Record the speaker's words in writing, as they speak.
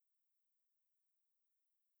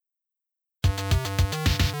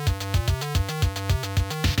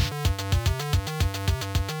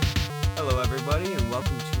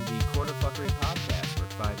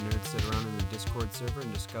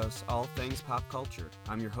discuss all things pop culture.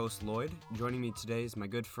 I'm your host, Lloyd. Joining me today is my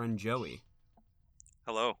good friend, Joey.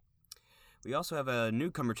 Hello. We also have a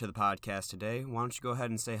newcomer to the podcast today. Why don't you go ahead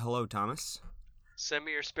and say hello, Thomas? Send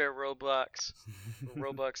me your spare Robux.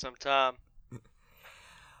 Robux, I'm Tom.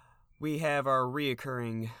 We have our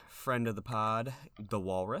reoccurring friend of the pod, The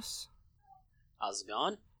Walrus. How's it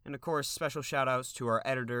going? And of course, special shout-outs to our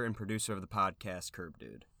editor and producer of the podcast, Curb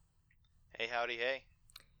Dude. Hey, howdy, hey.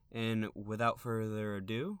 And without further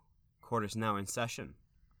ado, court is now in session.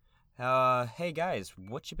 Hey guys,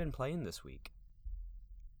 what you been playing this week?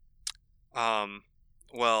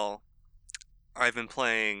 Well, I've been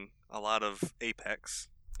playing a lot of Apex.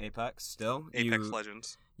 Apex, still? Apex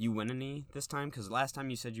Legends. You win any this time? Because last time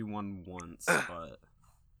you said you won once, but...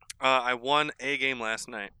 I won a game last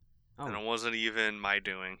night, and it Oh, wasn't even my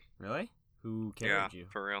doing. really? Who carried you?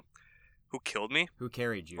 For real. Who killed me? Who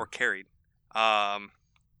carried you? Or carried?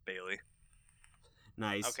 Bailey.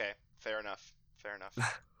 Nice. Okay, fair enough.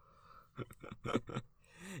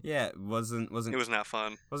 Yeah, wasn't It was not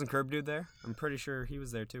fun. wasn't Curb Dude there? I'm pretty sure he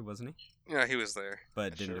was there too, wasn't he? Yeah, he was there.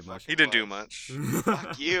 But I didn't sure do much. He didn't do was. much.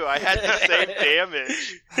 Fuck you, I had the same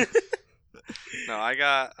damage. No, I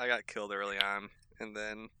got killed early on, and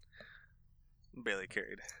then Bailey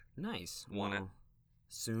carried. Nice. Won it. Well,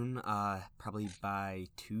 soon, probably by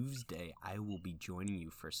Tuesday, I will be joining you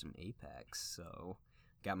for some Apex. So,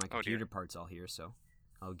 got my Oh, dear. computer parts all here, so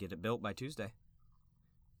I'll get it built by Tuesday.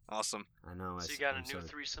 Awesome. I know. So you got a new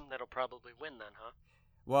threesome that'll probably win then, huh?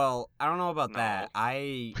 Well, I don't know about No. that.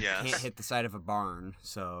 I Yes. can't hit the side of a barn,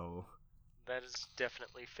 so That is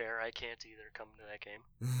definitely fair. I can't either come to that game.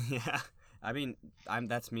 yeah. I mean,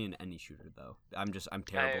 that's me in any shooter though. I'm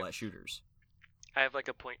terrible I- at shooters. I have like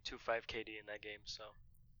a .25 KD in that game, so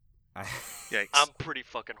Yikes. I'm pretty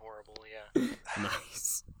fucking horrible, yeah.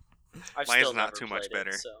 Nice. I've Mine's still not never too much played better.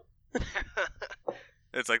 It, so.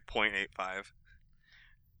 It's like .85.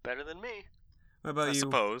 Better than me. What about I you?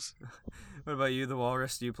 suppose. What about you, the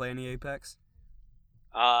Walrus? Do you play any Apex?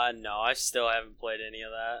 No, I still haven't played any of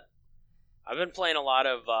that. I've been playing a lot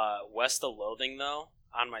of West of Loathing though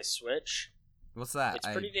on my Switch. What's that? It's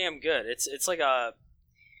pretty damn good. It's like a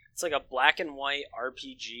black and white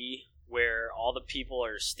RPG where all the people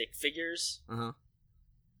are stick figures, Uh-huh.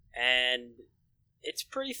 and it's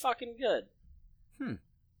pretty fucking good. The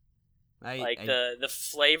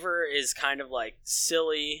flavor is kind of like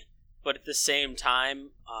silly, but at the same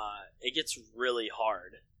time, it gets really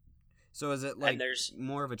hard. So is it like there's-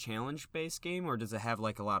 more of a challenge-based game, or does it have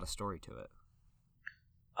like a lot of story to it?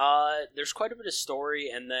 There's quite a bit of story,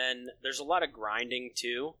 and then there's a lot of grinding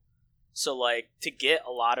too. So like to get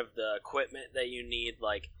a lot of the equipment that you need,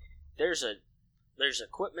 like there's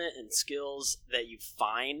equipment and skills that you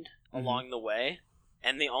find along the way,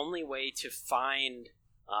 and the only way to find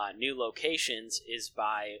new locations is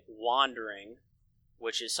by wandering,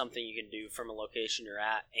 which is something you can do from a location you're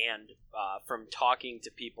at, and from talking to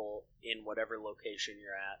people in whatever location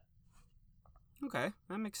you're at. Okay,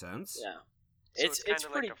 that makes sense. Yeah. So It's kind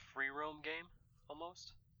of pretty like a free roam game,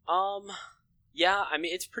 almost. Yeah, I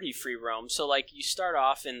mean it's pretty free roam. So like you start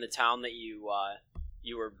off in the town that you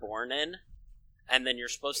were born in, and then you're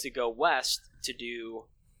supposed to go west to do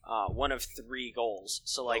one of three goals.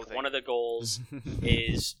 So like Loathing. one of the goals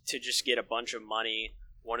is to just get a bunch of money.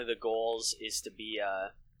 One of the goals is to be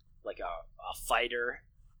a fighter,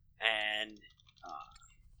 and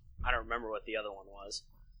I don't remember what the other one was,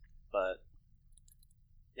 but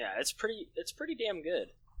yeah, it's pretty damn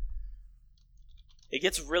good. It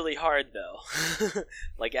gets really hard though.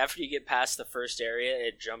 Like after you get past the first area,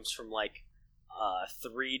 it jumps from like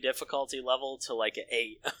 3 difficulty level to like an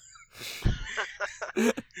 8.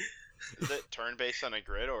 Is it turn-based on a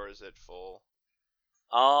grid, or is it full?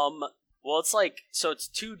 Well, it's like, so it's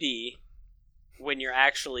 2D when you're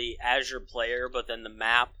actually as your player, but then the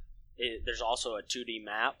map, there's also a 2D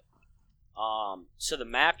map. So the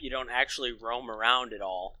map you don't actually roam around at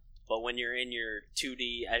all, but when you're in your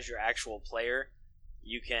 2D as your actual player,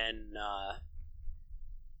 you can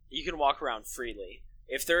walk around freely.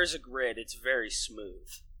 If there is a grid, it's very smooth.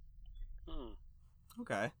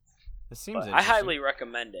 Okay. It seems But I interesting. highly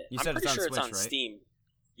recommend it. You I'm said pretty it's on sure it's Switch, on right? Steam.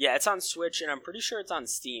 Yeah, it's on Switch, and I'm pretty sure it's on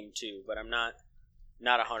Steam too, but I'm not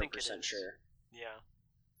think it 100% is. sure. Yeah.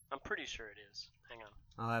 I'm pretty sure it is. Hang on.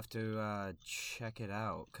 I'll have to check it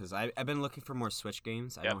out because I've been looking for more Switch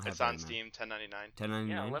games. I Yep, don't have it's on very many. Steam, $10.99. $10.99.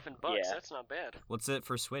 Yeah, $11. Yeah. That's not bad. What's it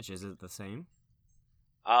for Switch? Is it the same?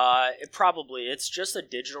 It's just a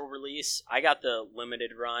digital release. I got the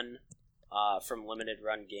limited run from Limited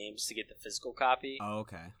Run Games to get the physical copy. Oh,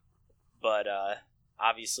 okay. But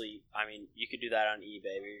obviously, I mean, you could do that on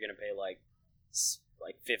eBay, but you're gonna pay like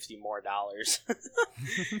like $50 more.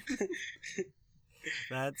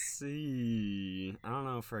 Let's see. I don't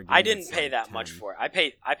know for a game I didn't that's, pay like, that much 10. for it.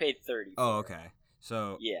 I paid 30. Oh, for it. okay.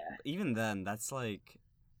 So Yeah, even then, that's like,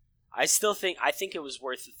 I think it was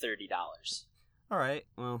worth the $30. all right.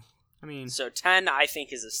 Well, I mean, So 10, I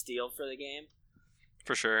think, is a steal for the game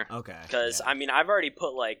For sure. okay. because yeah. I mean I've already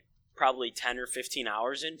put like probably 10 or 15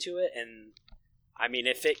 hours into it, and I mean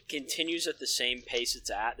if it continues at the same pace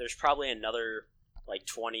it's at, there's probably another like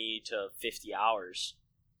 20 to 50 hours,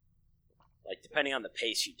 like depending on the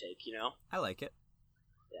pace you take. I like it,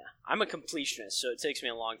 Yeah, I'm a completionist, so it takes me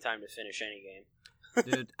a long time to finish any game.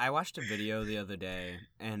 dude. I watched a video the other day,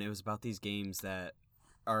 and it was about these games that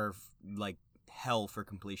are like hell for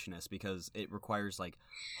completionists because it requires like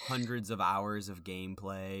hundreds of hours of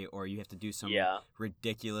gameplay, or you have to do some Yeah.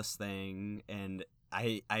 ridiculous thing, and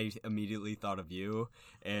I immediately thought of you,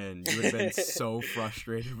 and you would have been so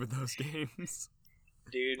frustrated with those games.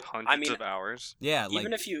 Dude, Hundreds I mean, of hours. Yeah, like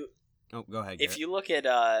even if you go ahead. if Garrett. you look at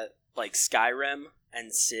like Skyrim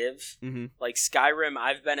and Civ, Mm-hmm. like Skyrim,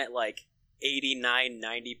 I've been at like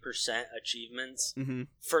 89-90% achievements Mm-hmm.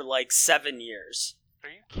 for like 7 years, Are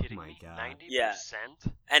you kidding my me? God. 90%? Yeah.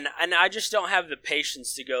 and I just don't have the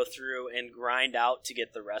patience to go through and grind out to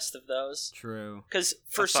get the rest of those. True. Because I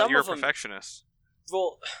for thought some you were of a them, perfectionist.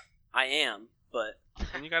 well, I am, but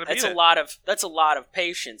And you gotta that's beat a it. lot of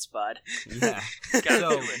patience, bud. Yeah. Gotta So,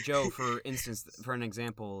 do it. Joe, for instance, for an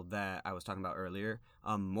example that I was talking about earlier,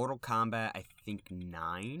 Mortal Kombat, I think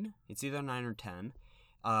 9. It's either 9 or 10.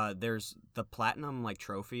 There's the platinum like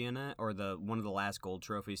trophy in it, or the one of the last gold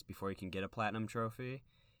trophies before you can get a platinum trophy. It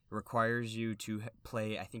requires you to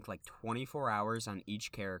play, I think, like 24 hours on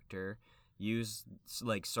each character. Use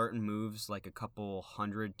like certain moves like a couple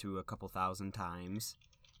hundred to a couple thousand times,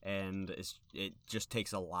 and it just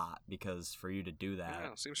takes a lot because for you to do that. Yeah,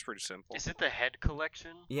 seems pretty simple. Is it the head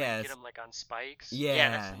collection? Where Yeah, you it's- get them like on spikes? Yeah,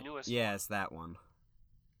 that's the newest yeah, one. it's that one.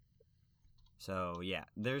 So yeah,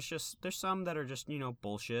 there's some that are just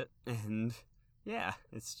bullshit, and yeah,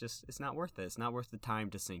 it's not worth it. It's not worth the time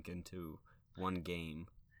to sink into one game.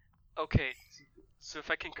 Okay, so if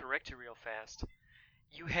I can correct you real fast,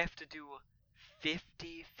 you have to do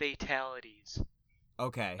 50 fatalities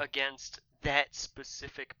Okay, against that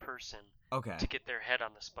specific person okay, to get their head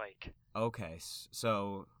on the spike. okay.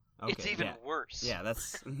 So okay, It's even yeah, worse. yeah.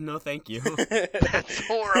 That's no, thank you. That's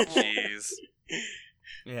horrible. Jeez.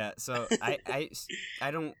 Yeah, so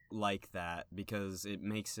I don't like that because it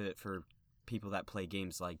makes it for people that play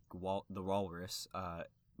games like the Walrus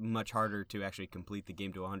much harder to actually complete the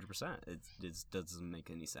game to 100%. It doesn't make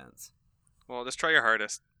any sense, Well, just try your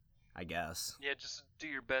hardest. I guess. Yeah, just do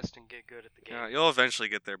your best and get good at the game. Yeah, you'll eventually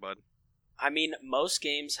get there, bud. I mean, most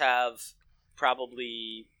games have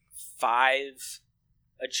probably 5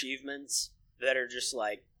 achievements that are just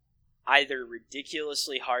like either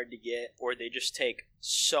ridiculously hard to get or they just take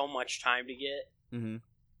so much time to get Mm-hmm.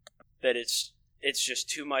 that it's just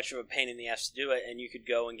too much of a pain in the ass to do it, and you could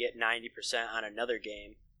go and get 90% on another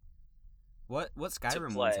game. What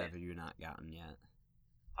Skyrim ones play. have you not gotten yet?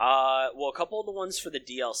 Well, a couple of the ones for the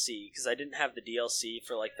DLC, because I didn't have the DLC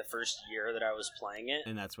for like the first year that I was playing it.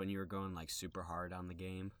 And that's when you were going like super hard on the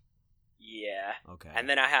game. Yeah. Okay. And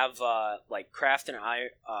then I have like craft an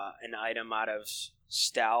item out of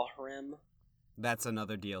Stalhrim. That's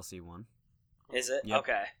another DLC one. Is it? Yep.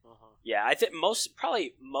 Okay. Uh-huh. Yeah, I think most,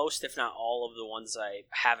 if not all of the ones I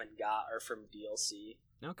haven't got are from DLC.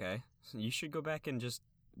 Okay. So you should go back and just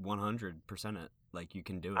 100% it. Like you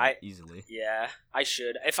can do it I- easily. Yeah, I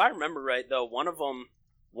should. If I remember right, though, one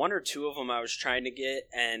or two of them I was trying to get,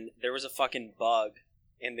 and there was a fucking bug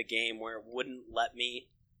in the game where it wouldn't let me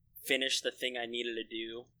finish the thing I needed to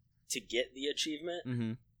do to get the achievement.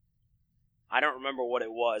 Mm-hmm. I don't remember what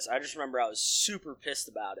it was. I just remember I was super pissed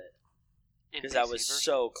about it In because I PC was version?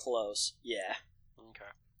 so close. Yeah. Okay.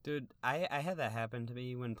 Dude, I had that happen to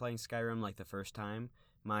me when playing Skyrim like the first time.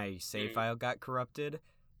 My save Mm. file got corrupted,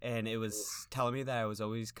 and it was telling me that I was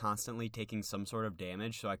always constantly taking some sort of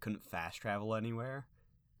damage, so I couldn't fast travel anywhere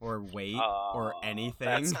or wait or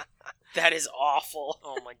anything. That is awful.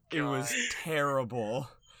 Oh my god. It was terrible.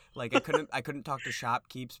 Like I couldn't talk to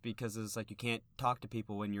shopkeeps because it's like you can't talk to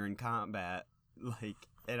people when you're in combat. Like,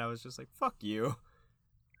 and I was just like, fuck you.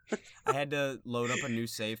 I had to load up a new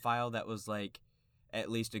save file that was like at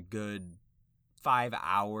least a good 5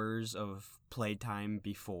 hours of playtime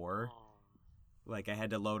before. Like I had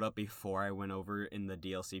to load up before I went over in the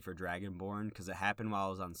DLC for Dragonborn because it happened while I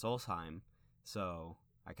was on Solstheim. So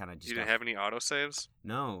I kind of just You didn't have any autosaves?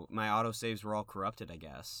 No, my autosaves were all corrupted, I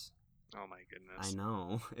guess. Oh my goodness. I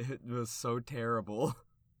know. It was so terrible.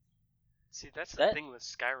 See, that's the That- thing with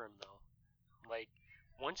Skyrim, though. Like,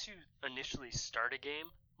 once you initially start a game,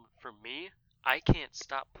 for me, I can't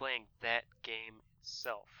stop playing that game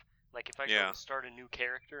itself. Like, if I go Yeah. to start a new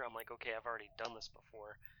character, I'm like, okay, I've already done this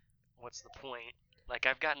before. What's the point? Like,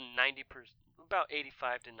 I've gotten about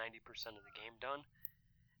 85 to 90% of the game done,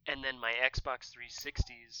 and then my Xbox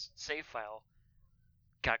 360's save file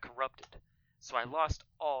got corrupted. So I lost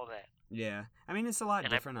all that. Yeah, I mean, it's a lot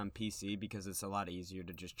And I- different on PC because it's a lot easier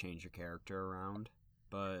to just change your character around.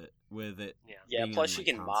 But with it, Yeah, Yeah, being plus on,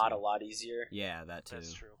 you like, can mod a console- lot easier. Yeah, that too.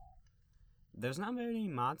 that's true. There's not many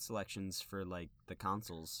mod selections for like the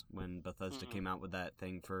consoles when Bethesda Mm-mm. came out with that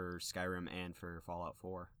thing for Skyrim and for Fallout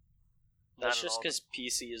 4. Not That's at just all. because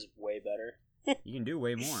PC is way better. You can do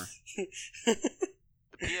way more.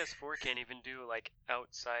 The PS4 can't even do, like,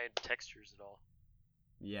 outside textures at all.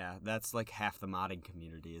 Yeah, that's like half the modding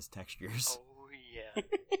community is textures. Oh, yeah.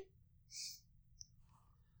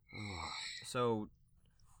 So,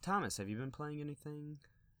 Thomas, have you been playing anything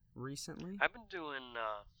recently? I've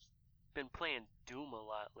been playing Doom a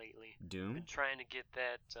lot lately. Doom? Been trying to get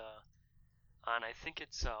that on, I think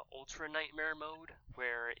it's Ultra Nightmare mode,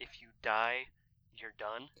 where if you die, you're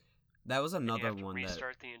done. That was And you another have to one that.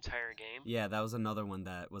 restart the entire game. Yeah, that was another one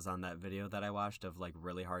that was on that video that I watched of like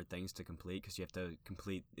really hard things to complete because you have to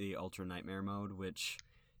complete the Ultra Nightmare mode, which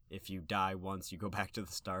if you die once, you go back to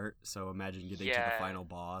the start. So imagine getting to Yeah. the final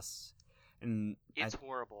boss. And It's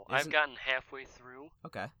horrible. isn't- I've gotten halfway through,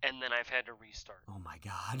 okay. and then I've had to restart. Oh my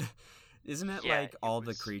god. Isn't it Yeah, like it all the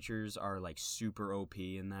was- creatures are like super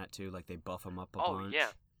OP in that too? Like they buff them up a Oh, bunch? yeah.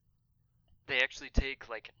 They actually take,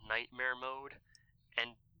 like, Nightmare mode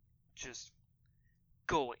and just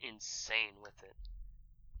go insane with it.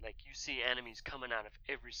 Like, you see enemies coming out of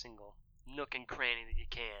every single nook and cranny that you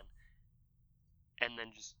can, and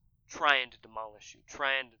then just trying to demolish you,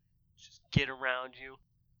 trying to just get around you,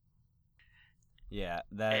 Yeah,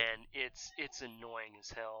 that. and it's annoying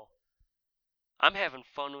as hell. I'm having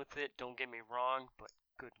fun with it, don't get me wrong, but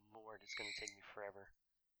good lord, it's gonna take me forever.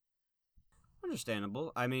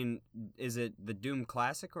 Understandable. I mean, is it the Doom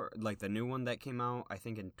Classic or like the new one that came out, I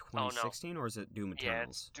think, in 2016, or is it Doom Yeah, it's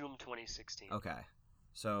Eternals? Doom 2016. Okay.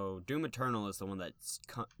 So Doom Eternal is the one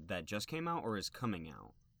that just came out or is coming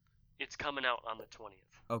out? It's coming out on the 20th.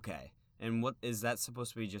 Okay. And what is that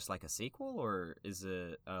supposed to be, just like a sequel, or is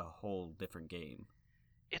it a whole different game?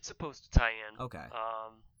 It's supposed to tie in. Okay.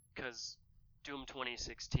 Because Doom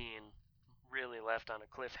 2016 really left on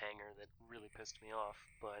a cliffhanger that really pissed me off,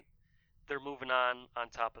 but they're moving on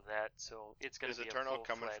top of that, so it's going Is to be Eternal a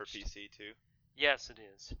coming for full-fledged- PC too? Yes, it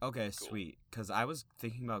is. Okay, Cool. sweet. Because I was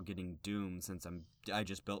thinking about getting Doom since I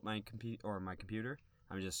just built my computer.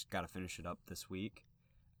 I just got to finish it up this week.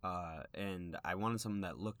 And I wanted something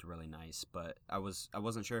that looked really nice, but I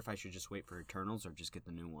wasn't sure if I should just wait for Eternals or just get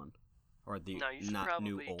the new one, or the No, you should not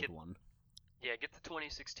new probably old get- one. Yeah, get the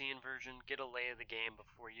 2016 version, get a lay of the game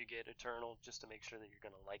before you get Eternal, just to make sure that you're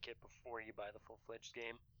going to like it before you buy the full-fledged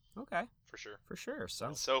game. Okay, For sure. for sure. It's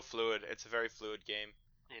Sounds so fluid. It's a very fluid game.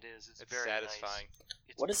 It is. It's It's very satisfying. Nice.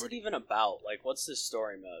 It's What is it pretty- even about? Like, what's the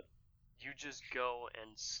story mode? You just go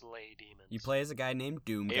and slay demons. you play as a guy named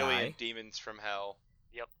Doom Alien Guy. demons from hell.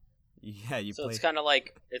 Yeah, you So play. it's kind of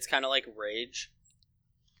like Rage.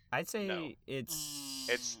 I'd say No. it's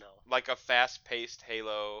It's no. like a fast-paced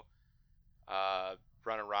Halo.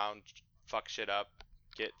 Run around, fuck shit up,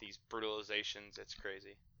 get these brutalizations. It's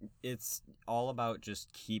crazy. it's all about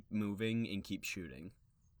just keep moving and keep shooting.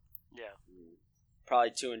 Yeah, Probably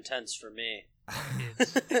too intense for me.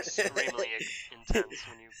 it's extremely intense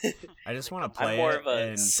when you. I just when want it to comes play I'm more it of a and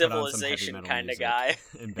put on some heavy Civilization metal kind of music guy.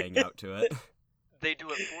 and bang out to it. They do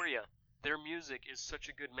it for you. Their music is such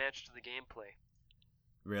a good match to the gameplay.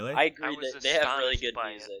 Really? I agree was that they have really astonished good by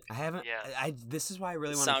it. music. I haven't. Yeah. I this is why I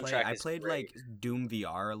really The want to play. soundtrack I is played great. like Doom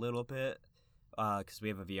VR a little bit, because we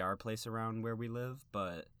have a VR place around where we live.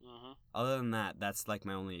 But Mm-hmm. other than that, that's like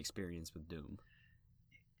my only experience with Doom.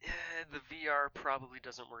 The VR probably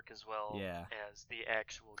doesn't work as well Yeah. as the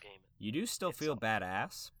actual game. You do still feel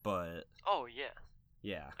badass, but Oh yeah,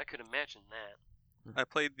 yeah. I could imagine that. I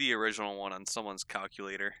played the original one on someone's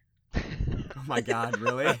calculator. Oh my god,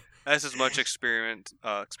 really? That's as much experience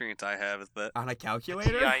I have with that. On a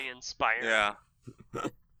calculator? TI Inspire. Yeah.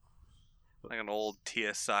 Like an old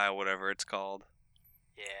TSI, whatever it's called.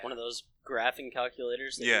 Yeah. One of those graphing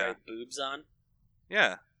calculators that you Yeah. write boobs on.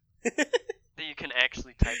 Yeah. That you can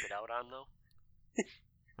actually type it out on though.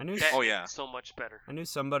 I knew. That Oh, makes yeah. it so much better. I knew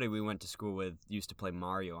somebody we went to school with used to play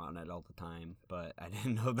Mario on it all the time, but I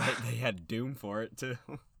didn't know that they had Doom for it too.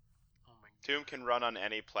 Oh my Doom can run on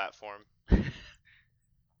any platform.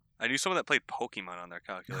 I knew someone that played Pokemon on their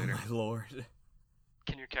Oh calculator. my lord.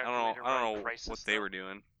 Can your I calculator don't know run Crisis, what they though? were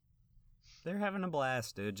doing. They're having a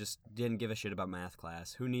blast, dude. Just didn't give a shit about math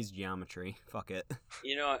class. Who needs geometry? Fuck it.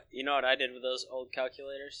 You know what I did with those old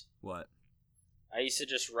calculators? What? I used to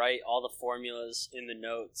just write all the formulas in the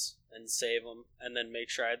notes and save them, and then make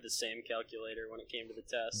sure I had the same calculator when it came to the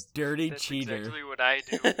test. Dirty That's cheater. exactly what I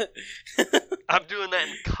do. I'm doing that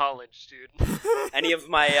in college, dude. Any of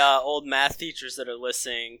my old math teachers that are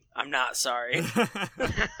listening, I'm not sorry.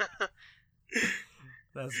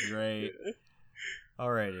 That's great.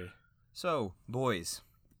 Alrighty. So, boys,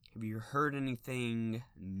 have you heard anything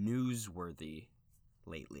newsworthy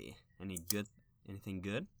lately? Anything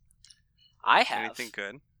good? I have. Anything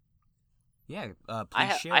good? Yeah,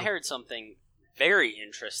 please share. I heard something very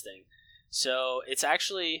interesting. So it's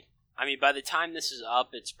actually, I mean, by the time this is up,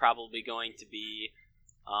 it's probably going to be,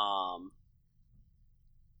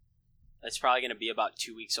 it's probably going to be about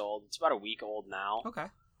 2 weeks old. It's about a week old now. Okay.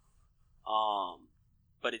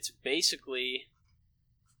 But it's basically,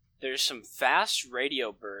 there's some fast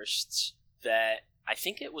radio bursts that I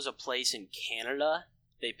think it was a place in Canada.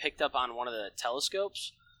 They picked up on one of the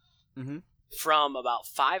telescopes. Mm-hmm. From about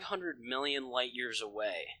 500 million light years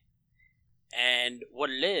away. And what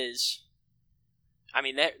it is, I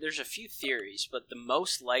mean, there's a few theories, but the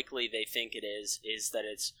most likely they think it is that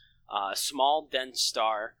it's a small, dense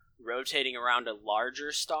star rotating around a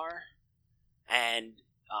larger star, and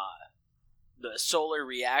the solar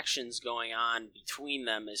reactions going on between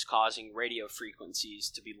them is causing radio frequencies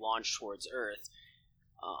to be launched towards Earth.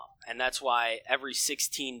 And that's why every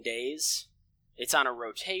 16 days, it's on a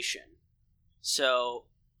rotation. So,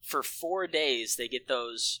 for 4 days, they get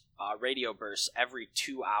those radio bursts every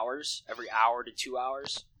 2 hours, every hour to 2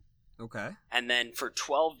 hours. Okay. And then for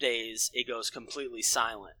 12 days, it goes completely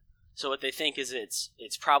silent. So what they think is it's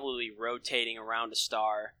probably rotating around a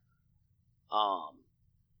star.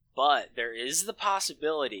 But there is the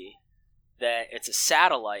possibility that it's a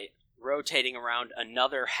satellite rotating around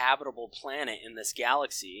another habitable planet in this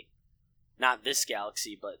galaxy. Not this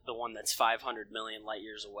galaxy, but the one that's 500 million light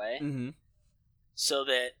years away. Mm-hmm. So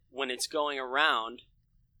that when it's going around,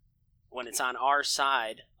 when it's on our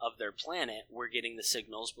side of their planet, we're getting the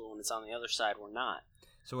signals, but when it's on the other side, we're not.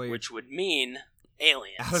 So which would mean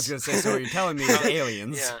aliens. I was going to say, so what you're telling me is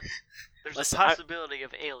aliens. Yeah. There's Listen, a possibility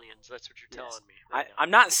of aliens. That's what you're telling me. Right now.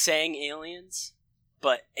 I'm not saying aliens,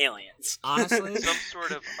 but aliens. Honestly, Some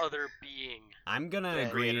sort of other being. I'm going to The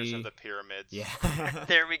agree. creators of the pyramids. Yeah.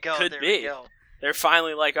 There we go. Could there be. we go. They're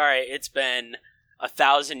finally like, all right, it's been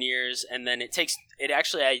 1,000 years, and then it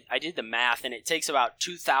actually, I did the math, and it takes about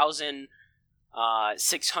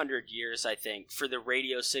 2,600 years, I think, for the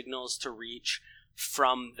radio signals to reach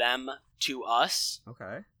from them to us.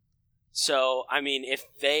 Okay. So, I mean, if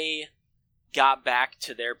they got back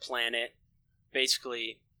to their planet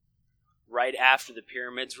basically right after the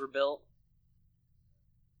pyramids were built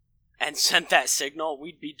and sent that signal,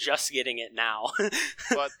 we'd be just getting it now.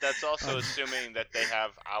 But that's also assuming that they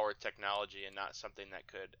have our technology and not something that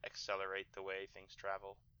could accelerate the way things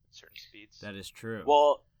travel at certain speeds. That is true.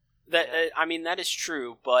 Well, I mean, that is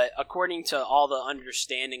true, but according to all the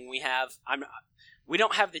understanding we have, we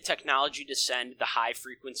don't have the technology to send the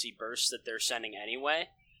high-frequency bursts that they're sending anyway.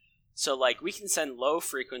 So, like, we can send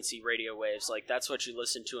low-frequency radio waves, like that's what you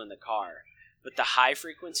listen to in the car. But the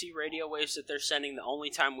high-frequency radio waves that they're sending, the only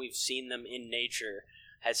time we've seen them in nature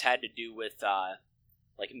has had to do with,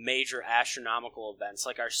 like, major astronomical events.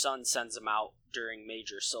 Like, our sun sends them out during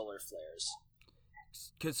major solar flares.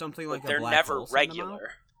 Could something like They're a black never hole send them out?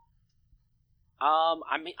 regular.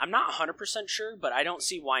 I mean, I'm not 100% sure, but I don't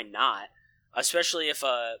see why not. Especially if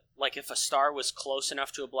a star was close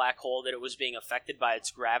enough to a black hole that it was being affected by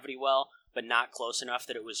its gravity well, but not close enough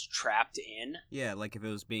that it was trapped in. Yeah, like if it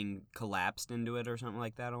was being collapsed into it or something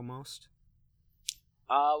like that, almost.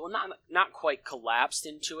 Well, not quite collapsed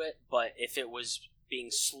into it, but if it was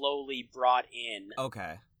being slowly brought in.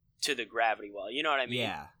 Okay. To the gravity well, you know what I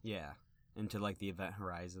mean? Yeah, into like the event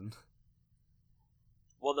horizon.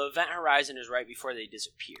 Well, the event horizon is right before they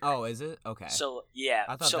disappear. Oh, is it? Okay. So yeah.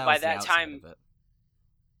 I thought so that by was the that outside time, of it.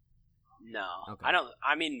 no, Okay. I don't.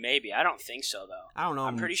 I mean, maybe I don't think so though. I don't know.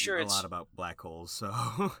 I'm pretty sure a it's lot about black holes, so.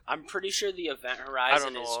 I'm pretty sure the event I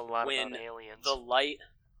horizon don't is know a lot when about aliens. the light.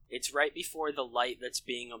 It's right before the light that's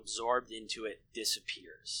being absorbed into it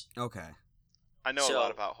disappears. Okay. I know a So-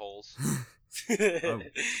 lot about holes. Oh,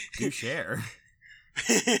 do share.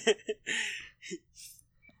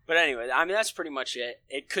 But anyway, I mean, that's pretty much it.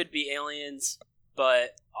 It could be aliens,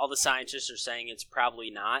 but all the scientists are saying it's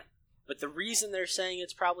probably not. But the reason they're saying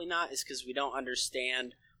it's probably not is because we don't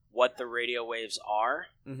understand what the radio waves are.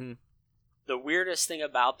 Mm-hmm. The weirdest thing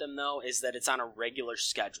about them, though, is that it's on a regular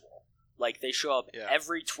schedule. Like, they show up Yeah.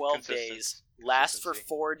 every 12 Consistent. days. lasts for Consistency.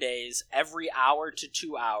 4 days, every hour to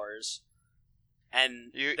 2 hours,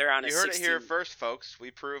 and they're on a You heard 16... it here first, folks.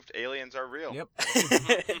 We proved aliens are real. Yep.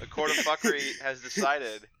 The Court of Fuckery has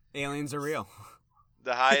decided Aliens are real.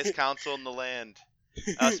 the highest council in the land.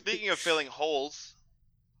 Speaking of filling holes,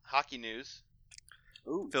 hockey news.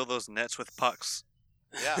 Ooh. Fill those nets with pucks.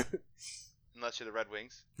 Yeah. Unless you're the Red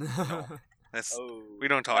Wings. That's Oh, we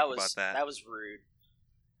don't talk about that. That was rude.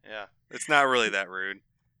 Yeah. It's not really that rude.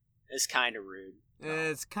 It's kind of rude.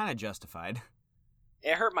 It's kind of justified.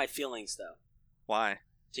 It hurt my feelings, though, Why?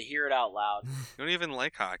 to hear it out loud. You don't even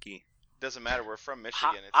like hockey. Doesn't matter. We're from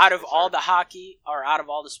Michigan. Out of all the hockey, or out of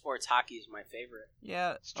all the sports, hockey is my favorite.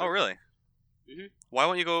 Yeah. It's true. Oh, really? Mhm. Why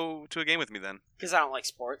won't you go to a game with me then? Because I don't like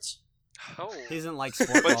sports. Oh. He doesn't like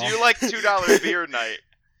sport But do you like $2 beer night?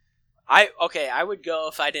 I would go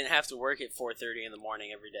if I didn't have to work at 4:30 in the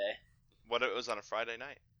morning every day. What if it was on a Friday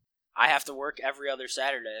night? I have to work every other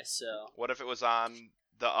Saturday, so What if it was on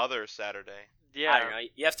the other Saturday? Yeah. I don't know.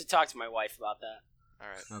 You have to talk to my wife about that. All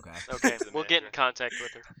right. Okay. Okay, The we'll get in manager. contact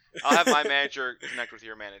with her. I'll have my manager connect with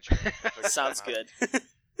your manager. We'll figure Sounds something out. good.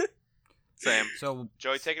 Same. So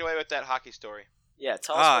Joey, take it away with that hockey story. Yeah,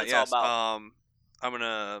 tell us what it's yes. all about. I'm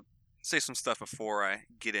gonna say some stuff before I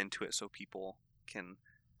get into it, so people can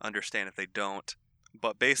understand if they don't.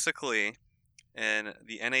 But basically, in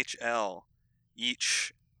the NHL,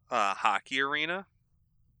 each hockey arena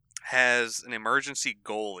has an emergency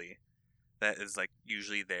goalie that is like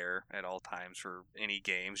usually there at all times for any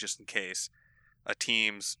games, just in case a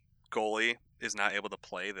team's goalie is not able to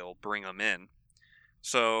play. They'll bring them in.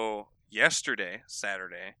 So yesterday,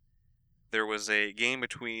 Saturday, there was a game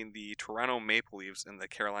between the Toronto Maple Leafs and the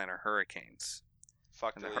Carolina Hurricanes.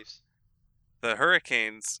 Fuck And the the Leafs. The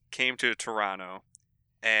Hurricanes came to Toronto,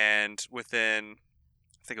 and within,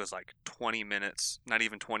 I think it was like 20 minutes, not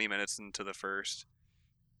even 20 minutes into the first,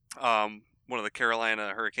 one of the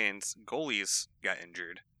Carolina Hurricanes goalies got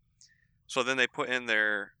injured. So then they put in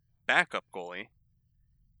their backup goalie,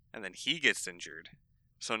 and then he gets injured.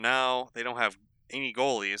 So now they don't have any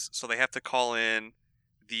goalies, so they have to call in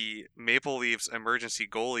the Maple Leafs emergency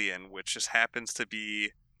goalie in, which just happens to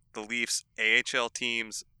be the Leafs AHL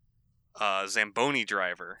team's Zamboni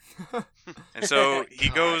driver. And so he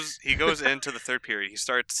goes into the third period. He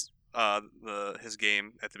starts his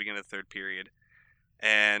game at the beginning of the third period,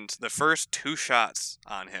 and the first 2 shots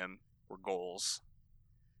on him were goals.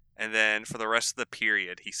 And then for the rest of the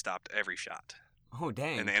period, he stopped every shot, oh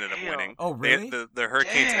dang. and they ended up Damn. winning. Oh really? The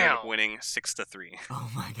Hurricanes ended up Damn. winning 6-3.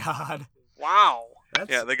 Oh my god. Wow. That's,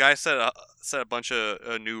 Yeah, the guy set a bunch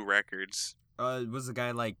of new records. was the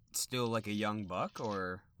guy like still like a young buck,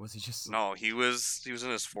 or was he just? No, he was in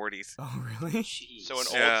his 40s. Oh really? Jeez. So an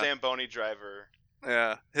Yeah. old Zamboni driver.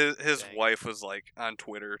 Yeah, his Dang. wife was like on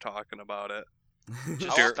Twitter talking about it. How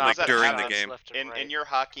Dur- often like does that during the happen? game. Left and right. In your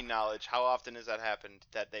hockey knowledge, how often has that happened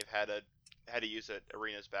that they've had to use an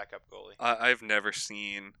arena's backup goalie? I've never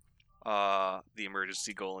seen the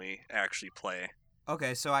emergency goalie actually play.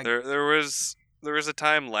 Okay, so I There was a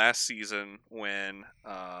time last season when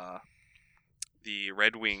the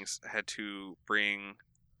Red Wings had to bring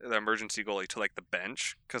the emergency goalie to like the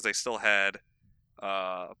bench because they still had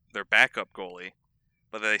their backup goalie,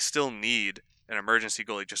 but they still need an emergency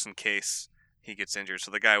goalie just in case he gets injured.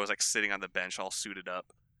 So the guy was like sitting on the bench all suited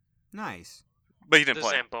up, nice. but he didn't The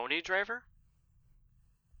play. Zamboni driver?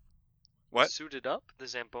 What? Suited up? The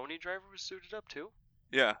Zamboni driver was suited up too?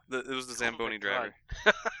 Yeah, it was the Zamboni Oh my driver.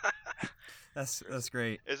 God. That's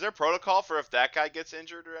great. Is there protocol for if that guy gets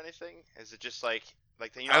injured or anything? Is it just like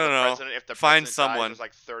you know I don't the know. president? If the Find president someone. dies, there's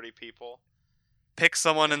like 30 people. Pick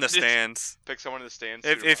someone in the Just- stands. Pick someone in the stands.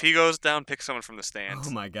 If he goes down, pick someone from the stands.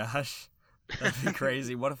 Oh my gosh, that'd be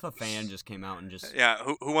crazy. What if a fan just came out and just? Yeah,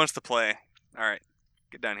 who wants to play? All right,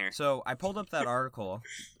 get down here. So I pulled up that article,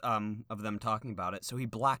 of them talking about it. So he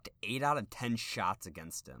blocked 8 out of 10 shots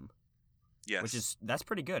against him, Yes, that's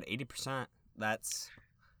pretty good. 80%. That's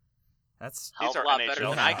Hell These of are a lot NHL better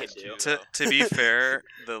than I could do. to be fair,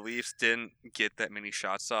 the Leafs didn't get that many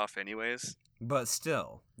shots off anyways. but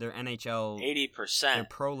still they're NHL. 80%. They're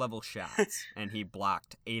pro level shots, and he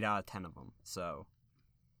blocked 8 out of 10 of them. So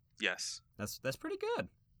Yes, that's pretty good.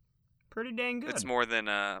 Pretty dang good. it's more than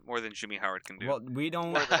Jimmy Howard can do. Well, we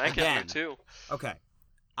don't. More than I again, can do too. Okay,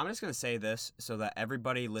 I'm just gonna say this so that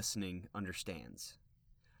everybody listening understands.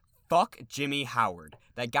 Fuck Jimmy Howard.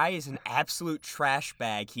 That guy is an absolute trash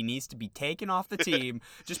bag. He needs to be taken off the team.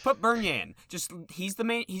 Just put Bernier in. He's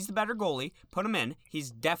the better goalie. Put him in.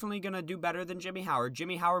 He's definitely gonna do better than Jimmy Howard.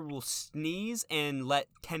 Jimmy Howard will sneeze and let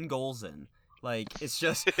 10 goals in. Like, it's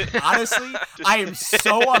just honestly, I am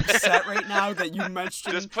so upset right now that you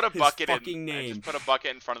mentioned Just put a his bucket fucking in. name. Just put a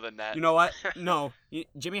bucket in front of the net. You know what? No,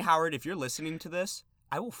 Jimmy Howard, if you're listening to this,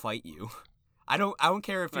 I will fight you. I don't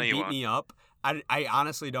care if No, you you beat won't. me up. I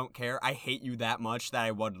honestly don't care. I hate you that much that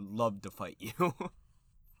I would love to fight you. All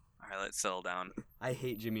right, let's settle down. I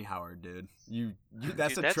hate Jimmy Howard, dude. You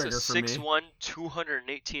that's Dude, a trigger for me. 6'1",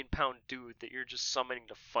 218-pound dude that you're just summoning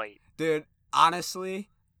to fight. Dude, honestly,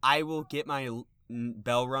 I will get my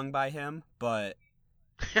bell rung by him, but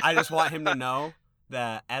I just want him to know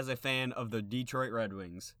that as a fan of the Detroit Red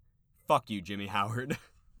Wings, fuck you, Jimmy Howard.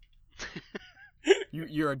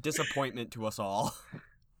 You're a disappointment to us all.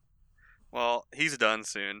 Well, he's done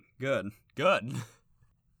soon. Good.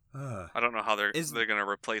 I don't know how they're Is- going to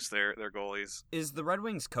replace their goalies. Is the Red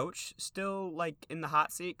Wings coach still, like, in the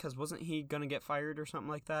hot seat? Because wasn't he going to get fired or something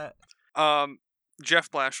like that? Jeff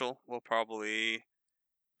Blashill will probably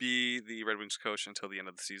be the Red Wings coach until the end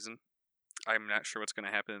of the season. I'm not sure what's going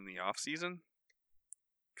to happen in the off season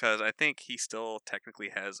because I think he still technically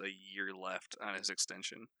has a year left on his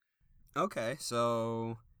extension. Okay,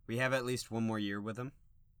 so we have at least one more year with him?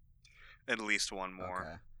 At least one more.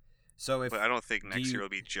 Okay. So if But I don't think next you- year will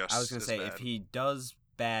be just I was going to as say, bad. if he does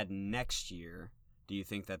bad next year, do you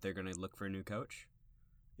think that they're going to look for a new coach?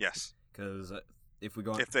 Yes, Because if we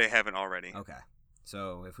go on... if they haven't already. Okay.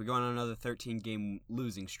 So if we go on another 13-game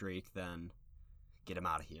losing streak, then get him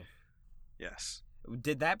out of here. Yes.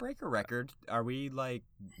 Did that break a record? Are we, like,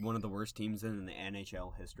 one of the worst teams in the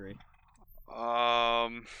NHL history?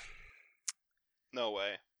 No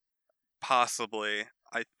way. Possibly.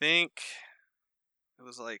 I think it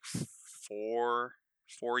was like 4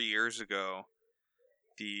 years ago.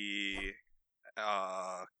 The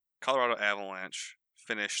Colorado Avalanche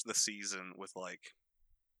finished the season with like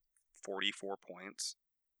 44 points.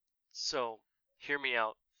 So, hear me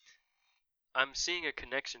out. I'm seeing a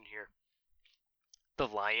connection here. The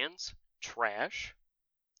Lions, trash.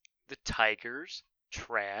 The Tigers,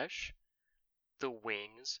 trash. The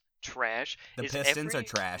Wings, trash. The Is Pistons are every,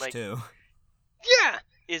 trash, like- too. Yeah!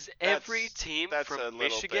 Is every That's- team that's a from little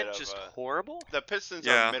Michigan bit of just a- horrible? The Pistons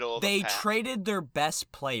Yeah. are middle of They the pack. traded their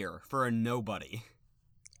best player for a nobody.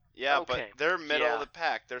 Yeah, Okay, but they're middle yeah. of the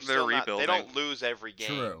pack. They're still not, they rebuilding. don't lose every game.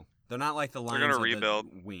 True. They're not like the They're Lions gonna or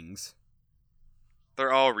rebuild. the Wings.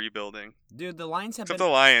 They're all rebuilding. Dude, the Lions have Except been...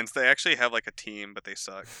 the Lions, they actually have like a team, but they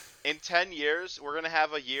suck. In 10 years, we're going to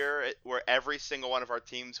have a year where every single one of our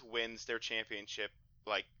teams wins their championship,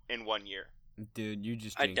 like, in 1 year. Dude, you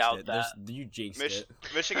just I jinxed doubt it. that. You jinxed Mich- it.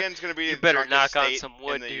 Michigan's going to be You the better drunkest knock on state some in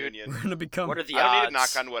wood, the dude. union. We're gonna become... What are the I don't odds? need to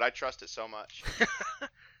knock on wood. I trust it so much.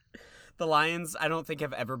 The Lions, I don't think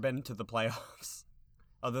have ever been to the playoffs.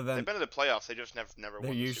 Other They've than been to the playoffs. They just never they're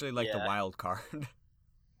won. usually like the Yeah. wild card.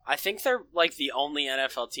 I think they're like the only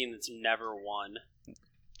NFL team that's never won.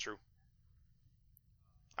 True.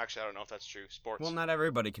 Actually, I don't know if that's true. Sports. Well, not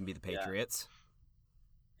everybody can be the Yeah. Patriots.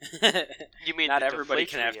 You mean Not the everybody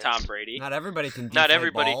can have Tom Deflatorians. Brady. Not everybody can. Not deflate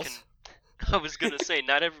everybody balls. can. I was gonna say,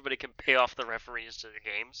 not everybody can pay off the referees to the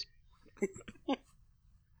games.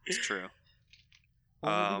 It's true.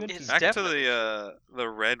 Well, maybe good It's teams. Back to definitely the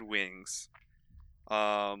Red Wings.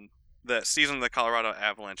 The season the Colorado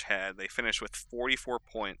Avalanche had, they finished with 44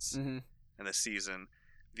 points Mhm. in the season.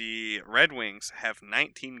 The Red Wings have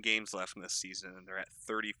 19 games left in this season, and they're at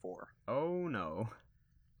 34. Oh no.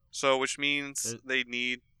 So, which means It- they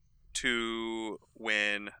need to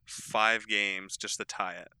win 5 games just to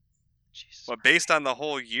tie it. Jesus But based on the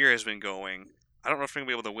whole year has been going, I don't know if they're going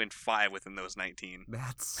to be able to win 5 within those 19.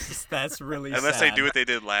 That's really Unless sad. they do what they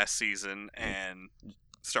did last season and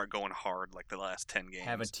start going hard like the last 10 games.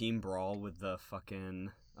 Have a team brawl with the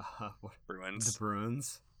fucking what, Bruins. the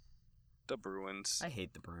Bruins. The Bruins. I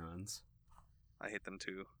hate the Bruins. I hate them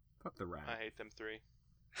too. Fuck the Rat. I hate them 3.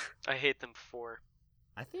 I hate them for.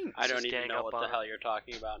 I think I don't Just even gang know up what the on hell you're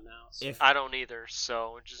talking about now. So. If- I don't either,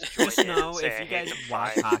 so just join just in know and say if I you hate guys them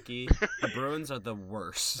watch fine. hockey, the Bruins are the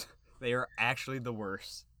worst. They are actually the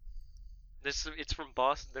worst. It's from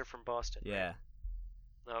Boston. They're from Boston. right? Yeah.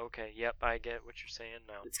 Oh, okay. Yep, I get what you're saying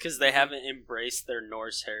now. It's because they haven't embraced their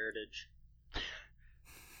Norse heritage.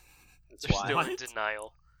 That's They're why. still in What?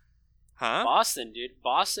 denial. Huh? Boston, dude.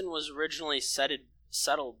 Boston was originally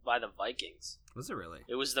settled by the Vikings. Was it really?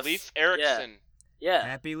 It was the Leaf Erickson. Yeah.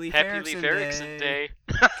 Happy Leaf Happy Erickson Leaf Erickson Day.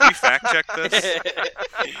 Can we fact check this?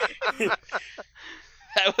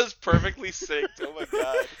 That was perfectly synced. Oh my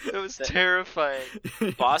god. It was terrifying.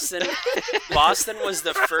 Boston was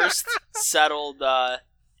the first settled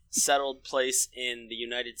place in the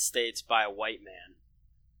United States by a white man,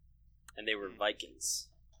 and they were Vikings.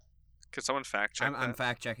 Could someone fact check I'm that?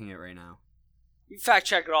 fact checking it right now. You fact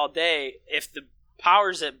check it all day. If the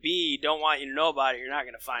powers that be don't want you to know about it, you're not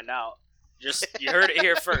going to find out. Just you heard it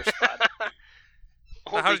here first, bud.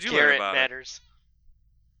 Now, how did you learn Garrett about it? matters.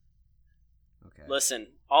 Okay. Listen,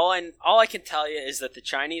 all I can tell you is that the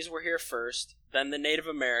Chinese were here first, then the Native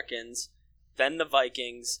Americans, then the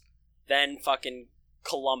Vikings, then fucking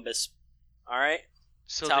Columbus. All right?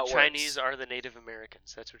 So That's how the it works. Chinese are the Native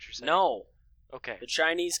Americans. That's what you're saying. No, Okay. the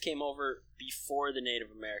Chinese came over before the Native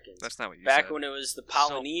Americans. That's not what you Back said. when it was the So,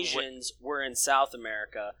 Polynesians were in South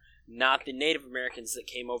America, not the Native Americans that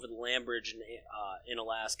came over the land bridge in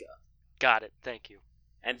Alaska. Got it. Thank you.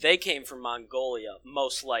 And they came from Mongolia,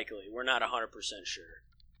 most likely. We're not 100% sure.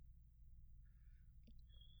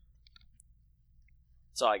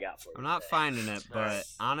 That's all I got for you. I'm not today. finding it, but Alright.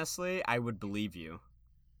 honestly, I would believe you.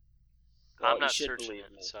 Well, I'm you not should searching believe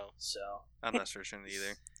it, me. so. I'm not searching it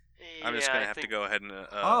either. Yeah, I'm just going I to have to think- go ahead and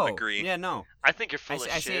Oh, agree. yeah, no. I think you're I full see,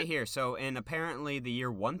 of I shit. see it here. So, in apparently the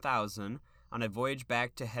year 1000, on a voyage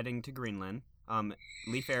back to heading to Greenland,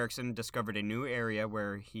 Leif Erikson discovered a new area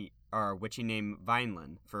which he named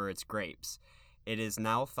Vineland for its grapes. It is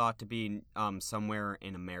now thought to be somewhere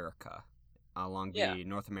in America, along Yeah. the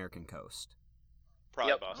North American coast.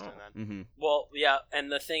 Probably Yep. Boston then. Mm-hmm. Well, yeah, and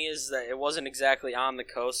the thing is that it wasn't exactly on the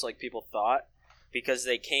coast like people thought, because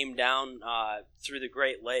they came down through the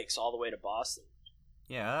Great Lakes all the way to Boston,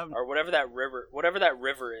 Yeah, or whatever that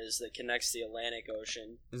river is that connects the Atlantic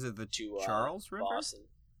Ocean is it the to Charles River? Boston.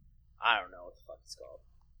 I don't know what the fuck it's called.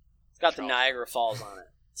 It's got the Charles. Niagara Falls on it.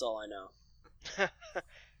 That's all I know.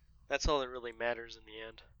 That's all that really matters in the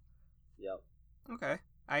end. Yep. Okay.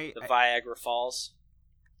 The Viagra Falls.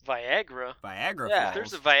 Viagra. Viagra Yeah. If Falls.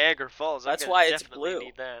 there's a Viagra Falls, That's I'm gonna why it's definitely blue.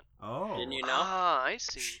 need that. Oh. Didn't you know? Ah, I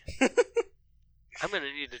see. I'm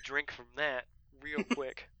gonna need a drink from that real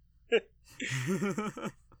quick.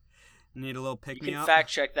 Need a little You pick me can up? fact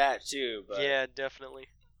check that too. But Yeah, definitely.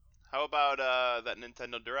 How about that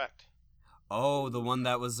Nintendo Direct? Oh, the one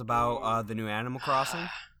that was about the new Animal Crossing?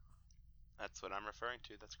 That's what I'm referring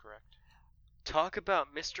to. That's correct. Talk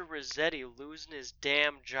about Mr. Rossetti losing his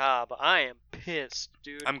damn job. I am pissed,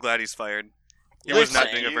 dude. I'm glad he's fired. He was not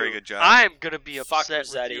Listen, doing a very good job. I'm gonna be Fuck upset with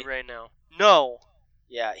Rossetti. you right now. No,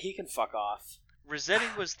 Yeah, he can fuck off. Rossetti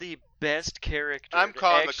was the best character. I'm to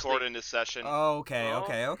calling the actually- court into session. Okay.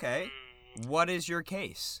 Mm, What is your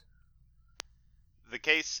case? The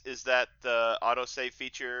case is that the autosave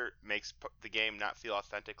feature makes the game not feel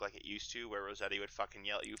authentic like it used to, where Rossetti would fucking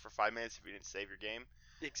yell at you for 5 minutes if you didn't save your game.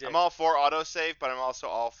 Exactly. I'm all for autosave, but I'm also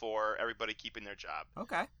all for everybody keeping their job.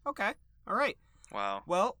 Okay. All right. Wow.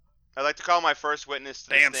 Well, I'd like to call my first witness to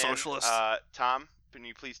the Damn stand. socialist. Tom, can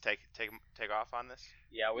you please take off on this?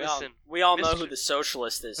 Yeah, Listen, we all know Mr. who the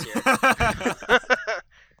socialist is here.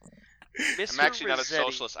 Mr. I'm actually not a Rossetti-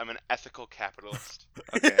 socialist. I'm an ethical capitalist.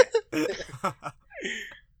 Okay.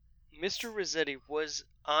 Mr. Rossetti was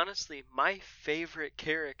honestly my favorite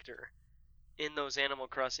character in those Animal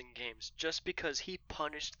Crossing games, just because he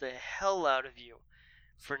punished the hell out of you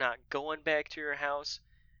for not going back to your house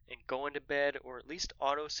and going to bed, or at least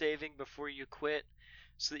auto-saving before you quit,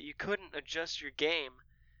 so that you couldn't adjust your game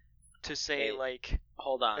to say, Hey, like...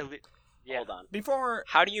 Hold on. Yeah. Hold on. Before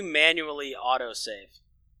How do you manually autosave?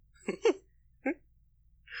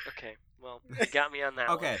 Okay, well, you got me on that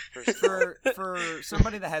Okay, one. First of all. for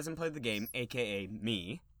somebody that hasn't played the game, aka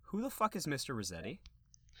me, who the fuck is Mr. Rossetti?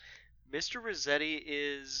 Mr. Rossetti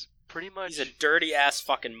is pretty much... He's a dirty ass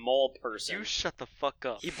fucking mole person. You shut the fuck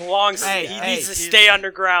up. He belongs. Hey, he hey, needs to he's- stay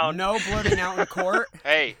underground. No blurting out in court.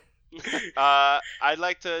 Hey, I'd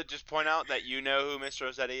like to just point out that you know who Mr.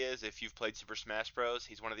 Rossetti is if you've played Super Smash Bros.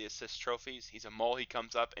 He's one of the assist trophies. He's a mole. He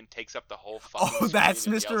comes up and takes up the whole fucking Oh, that's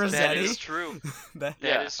screen and Mr. yells at That Rossetti? is true. That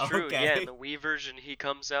That is true. Okay. Yeah, in the Wii version, he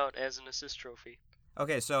comes out as an assist trophy.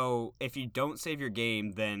 Okay, so if you don't save your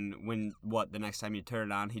game, then the next time you turn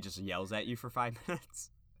it on, he just yells at you for 5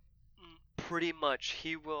 minutes? Pretty much,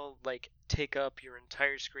 he will like take up your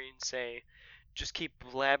entire screen, say, just keep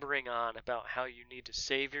blabbering on about how you need to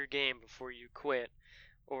save your game before you quit,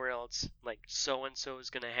 or else like so and so is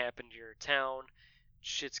gonna happen to your town,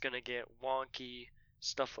 shit's gonna get wonky,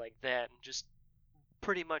 stuff like that, and just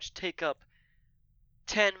pretty much take up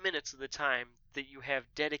 10 minutes of the time that you have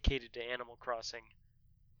dedicated to Animal Crossing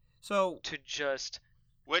So, to just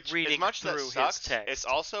Which, reading as much as that through his sucks, text. it's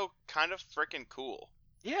also kind of freaking cool.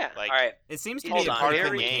 yeah. Like, All right. it seems to It's be a on. part of the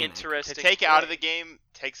very mechanic. interesting. to take it out of play. the game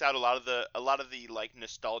takes out a lot of the like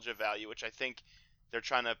nostalgia value, which I think they're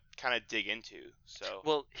trying to kind of dig into. So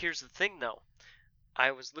Well, here's the thing, though.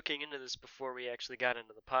 I was looking into this before we actually got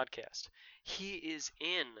into the podcast. He is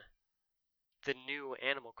in the new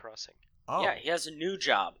Animal Crossing. Oh, Yeah, he has a new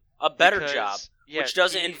job. a better Because, job, yeah, which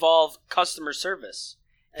doesn't he- involve customer service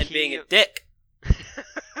and being a dick.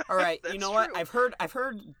 All right, you That's know what? true. I've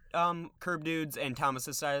heard Curb Dude's and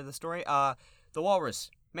Thomas's side of the story. The Walrus,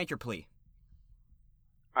 make your plea.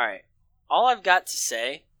 All right. All I've got to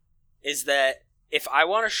say is that if I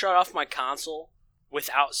want to shut off my console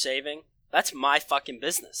without saving, that's my fucking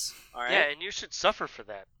business. All right. Yeah, and you should suffer for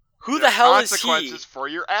that. Who There the hell are is he? consequences for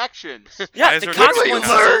your actions. Yeah, Why is the there gonna be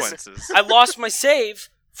consequences. I lost my save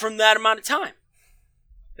from that amount of time.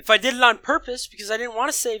 If I did it on purpose because I didn't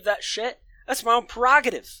want to save that shit, that's my own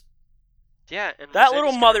prerogative. Yeah, and That Rossetti's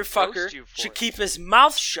little gonna motherfucker roast you for should it. keep his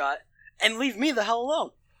mouth shut and leave me the hell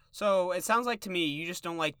alone. So it sounds like to me you just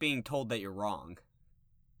don't like being told that you're wrong.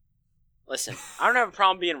 Listen, I don't have a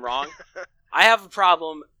problem being wrong. I have a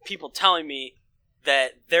problem people telling me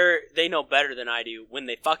that they know better than I do when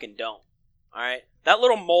they fucking don't. Alright? That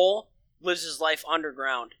little mole lives his life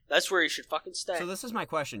underground. That's where he should fucking stay. So this is my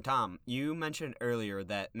question, Tom. You mentioned earlier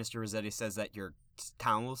that Mr. Rossetti says that your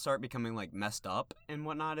town will start becoming like messed up and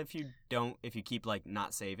whatnot if you keep like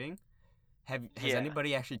not saving. Has Yeah.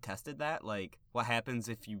 anybody actually tested that? Like, what happens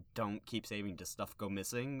if you don't keep saving? Does stuff go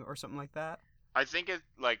missing or something like that? I think it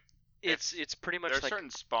like It's pretty much there are like certain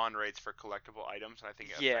spawn rates for collectible items, and I think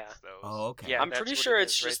it Yeah. affects those. Oh, okay. Yeah. I'm that's pretty what sure it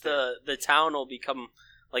it's is right just there. the town will become,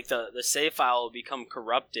 like, the save file will become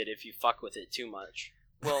corrupted if you fuck with it too much.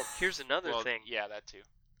 well, here's another Well, thing. yeah, that too.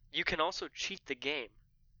 You can also cheat the game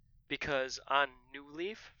because on New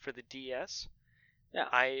Leaf for the DS, Yeah.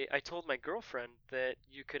 I told my girlfriend that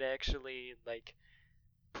you could actually like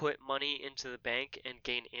put money into the bank and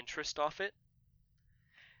gain interest off it.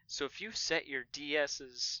 So if you set your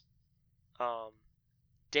DS's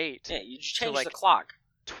date Yeah, you just to, change like, the clock.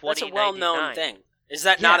 That's a well-known 2099, thing. Is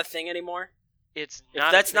that Yeah. not a thing anymore? it's If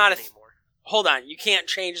not that's a thing not a anymore. Hold on, you can't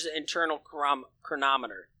change the internal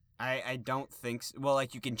chronometer. I don't think so. Well,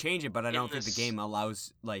 like, you can change it, but I In don't think the this- game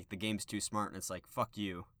allows, like, the game's too smart, and it's like, fuck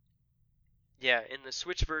you. Yeah, in the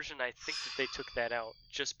Switch version, I think that they took that out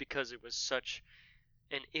just because it was such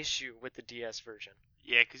an issue with the DS version.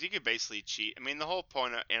 Yeah, because you could basically cheat. I mean, the whole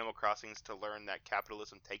point of Animal Crossing is to learn that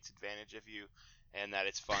capitalism takes advantage of you, and that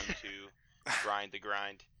it's fun to grind the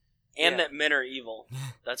grind. And Yeah. that men are evil.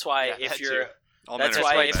 That's why Yeah, if that you're too. All That's men are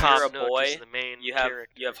why scumbags. if Top you're a Nook boy, is the main you have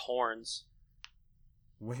character. horns.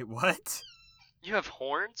 Wait, what? You have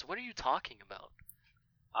horns? What are you talking about?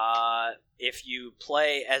 If you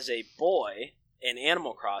play as a boy in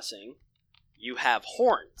Animal Crossing, you have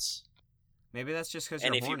horns. Maybe that's just because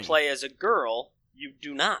And you're if horny. you play as a girl, you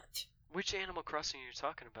do not. Which Animal Crossing are you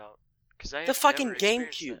talking about? Because I The have fucking never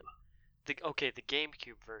experienced GameCube. that. The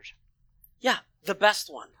GameCube version. Yeah, the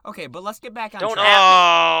best one. Okay, but let's get back on Don't track. at me.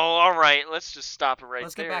 all right. Let's just stop it right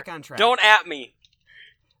Let's there. get back on track. Don't at me.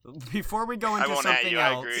 Before we go I into won't at something you.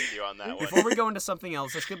 I else, agree with you on that one. before we go into something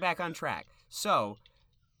else, let's get back on track. So,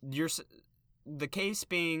 the case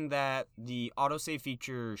being that the autosave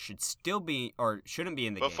feature should still be or shouldn't be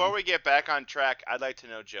in the Before game. we get back on track, I'd like to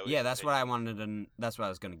know Joey's Yeah, that's what I opinion. wanted to. That's what I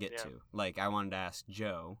was going to get Yeah. to. Like, I wanted to ask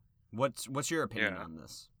Joe, what's your opinion Yeah. on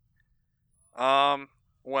this?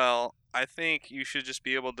 Well, I think you should just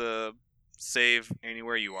be able to save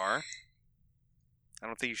anywhere you are. I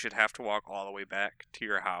don't think you should have to walk all the way back to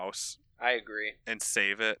your house I agree. and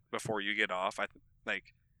save it before you get off.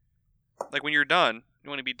 Like when you're done, you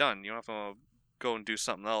want to be done. You don't have to go and do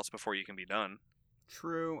something else before you can be done.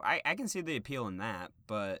 True, I can see the appeal in that,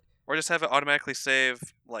 but Or just have it automatically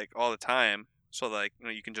save like all the time, so like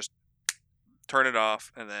you can just turn it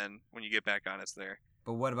off, and then when you get back on, it's there.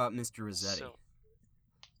 what about Mr. Rossetti? So,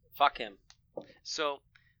 Fuck him. so,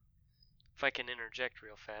 if I can interject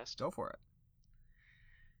real fast, Go for it.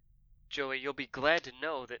 Joey, you'll be glad to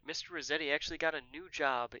know that Mr. Rossetti actually got a new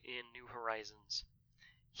job in New Horizons.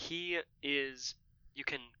 You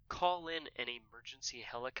can call in an emergency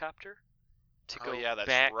helicopter to go Oh yeah, that's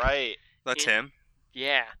back. right. That's In- him.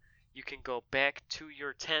 Yeah, you can go back to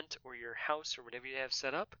your tent or your house or whatever you have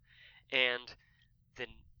set up, and then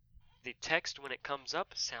the text when it comes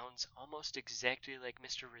up sounds almost exactly like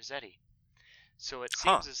Mr. Rossetti. So it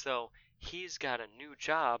Huh. seems as though he's got a new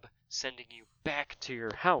job sending you back to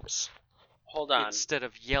your house Hold on. instead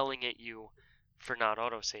of yelling at you for not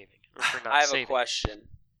autosaving or for not I have saving. a question.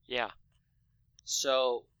 Yeah,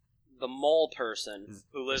 So, the mole person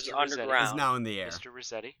who lives Mr. Rossetti. underground He's now in the air. Mr.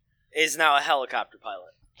 Rossetti. is now a helicopter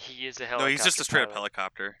pilot. He is a No, helicopter. he's just a straight up pilot.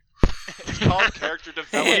 helicopter. It's called character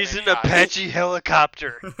development. He's an guys. Apache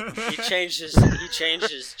helicopter. He changed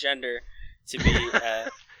his gender to be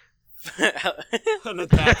An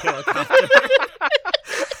attack helicopter.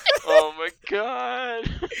 Oh my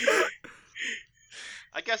god.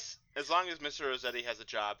 I I guess as long as Mr. Rossetti has a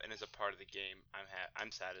job and is a part of the game,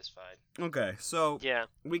 I'm satisfied. Okay, so Yeah.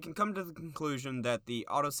 we can come to the conclusion that the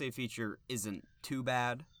autosave feature isn't too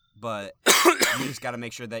bad, but you just got to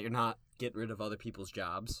make sure that you're not getting rid of other people's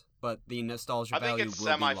jobs. But the nostalgia I think value it's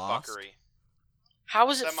will be lost. semi-fuckery. How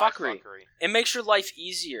is it fuckery? Semi-fuckery. It makes your life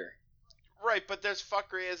easier. Right, but there's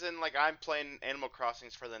fuckery as in, like, I'm playing Animal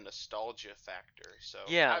Crossings for the nostalgia factor, so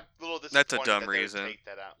Yeah. I'm a little That's a disappointed dumb that they would reason. take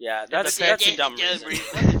that out. Yeah, that's Yeah, a dumb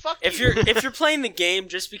reason. Fuck If you. you're playing the game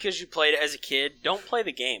just because you played it as a kid, don't play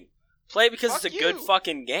the game. Play it because Fuck it's a good you.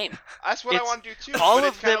 fucking game. That's what I It's- want to do too. all but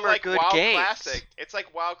of it's kinda them are like good WoW games. Classic. It's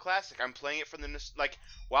like WoW Classic. I'm playing it for the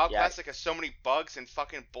WoW Yeah. Classic has so many bugs and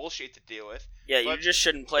fucking bullshit to deal with. Yeah, you But just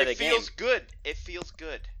shouldn't play the it game. feels good. It feels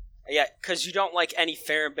good. Yeah, because you don't like any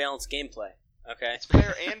fair and balanced gameplay. Okay. It's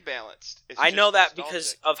fair and balanced. It's I just know that nostalgic.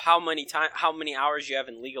 because of how many hours you have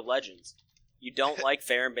in League of Legends. You don't like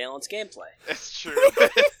fair and balanced gameplay. It's true.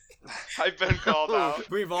 I've been called out.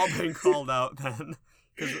 We've all been called out then.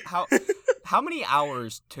 'Cause how many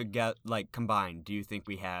hours to get combined do you think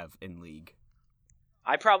we have in League?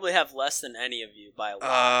 I probably have less than any of you by a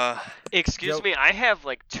lot. Excuse Joe- me, I have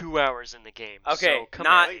like 2 hours in the game. Okay, so come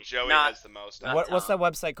not- I think Joey not- has the most. not- What's that Tom.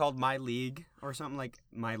 website called? My League or something like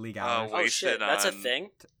My League Hours? Oh Wasted shit, that's a on-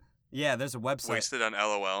 thing? Yeah, there's a website. Wasted on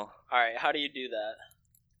LOL. Alright, how do you do that?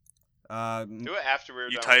 Do it after we're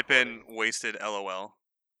You done type recording. in wasted LOL.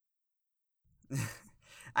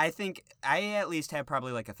 I think I at least have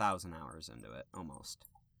probably 1,000 hours into it, almost.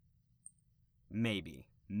 Maybe.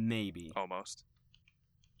 Almost.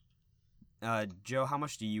 Joe, how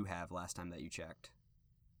much do you have last time that you checked?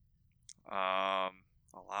 A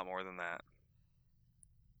lot more than that.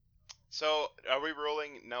 So, are we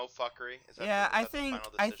ruling no fuckery? Is that Yeah, the, I is that the think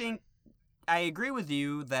final I decision? think I agree with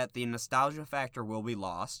you that the nostalgia factor will be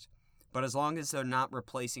lost, but as long as they're not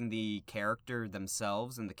replacing the character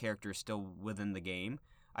themselves and the character is still within the game,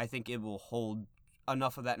 I think it will hold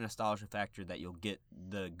enough of that nostalgia factor that you'll get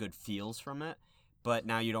the good feels from it. But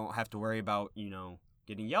now you don't have to worry about,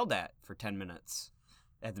 getting yelled at for 10 minutes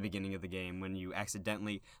at the beginning of the game when you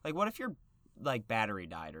accidentally... what if your, battery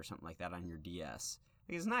died or something like that on your DS?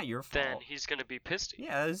 It's not your fault. Then he's gonna be pissed at you.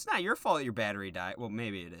 Yeah, it's not your fault your battery died. Well,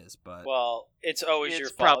 maybe it is, but... Well, it's always It's your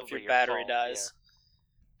fault if probably your your battery fault, dies.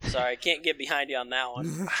 Sorry, I can't get behind you on that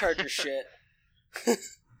one. Charge your shit.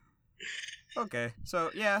 Okay,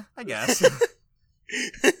 so, yeah, I guess.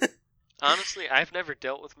 Honestly, I've never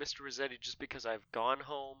dealt with Mr. Rossetti just because I've gone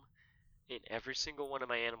home in every single one of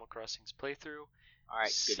my Animal Crossings playthrough,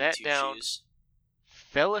 Alright, Sat goody down. two-shoes.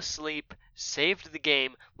 fell asleep, saved the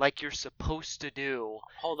game like you're supposed to do,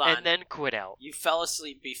 Hold on. and then quit out. You fell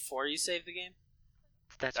asleep before you saved the game?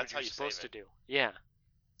 That's That's what how you're you supposed to save do. Yeah.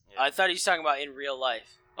 Yeah. I thought he was talking about in real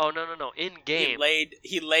life. Oh no. In game.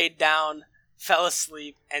 He laid down, fell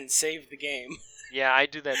asleep, and saved the game. Yeah, I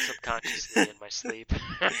do that subconsciously in my sleep.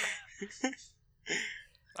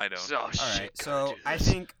 I don't. So, Alright, shit, so gotta do I this.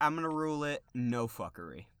 think I'm gonna rule it no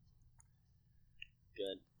fuckery.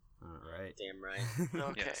 Good. Alright. Damn right.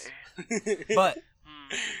 Okay. Yes. But,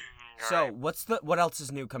 Hmm, so, alright. what else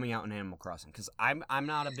is new coming out in Animal Crossing? Because I'm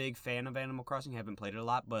not a big fan of Animal Crossing, haven't played it a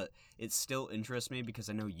lot, but it still interests me because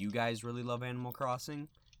I know you guys really love Animal Crossing,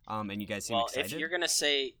 and you guys seem Well, excited. if you're gonna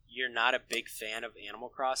say you're not a big fan of Animal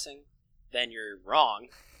Crossing, then you're wrong.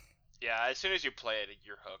 Yeah, as soon as you play it,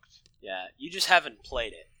 you're hooked. Yeah, you just haven't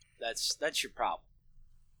played it. That's your problem.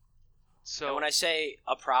 So And when I say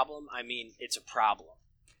a problem, I mean it's a problem.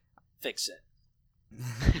 Fix it.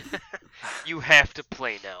 you have to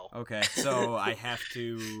play now. Okay, so I have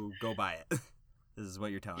to go buy it. This is what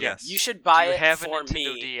you're telling Yes. You should buy Do you it have a for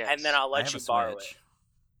Nintendo me, DS? and then I'll me. I let have you a borrow Switch.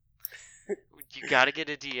 it. You gotta get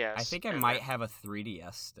a DS. I think I and might then have a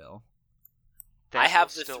 3DS still. that I have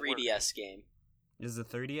will the still 3DS game. Is the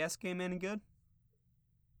 3DS game any good?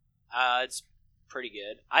 It's pretty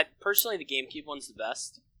good. Personally, the GameCube one's the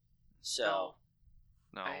best. So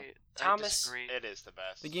No. I Thomas- disagree. It is the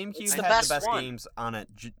best. The GameCube It's has the best the best one. games on it,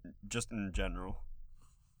 just in general.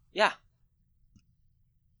 yeah,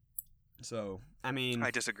 So, I mean,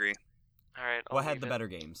 I disagree. All right. what had the better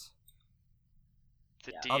games?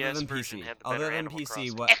 The Yeah. DS Other than version PC. had the Other better than Animal PC,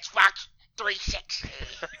 Crossing. what? Xbox 360.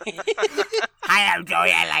 Hi, I'm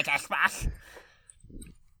Joey. I like Xbox.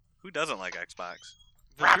 Who doesn't like Xbox?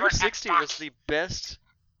 The 360 was the best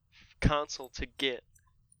console to get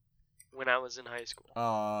when I was in high school.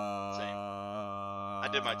 I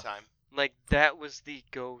did my time. Like that was the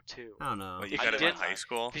go-to. I don't know. What, you If got you it in didn't- high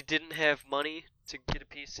school? If you didn't have money to get a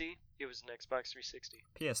PC, it was an Xbox 360.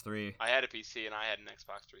 PS3. I had a PC and I had an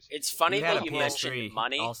Xbox 360. it's funny You had that a you PS3 mentioned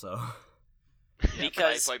money. also. Yeah, but I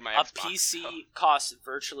because played my a Xbox, PC so. costs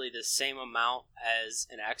virtually the same amount as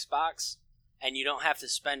an Xbox, and you don't have to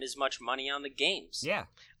spend as much money on the games. Yeah.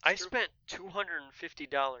 I spent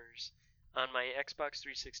 $250 on my Xbox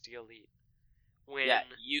 360 Elite. When Yeah,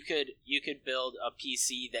 you could build a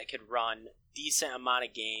PC that could run decent amount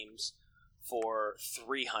of games for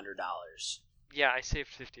 $300. yeah, I saved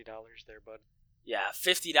 $50 there, bud. Yeah,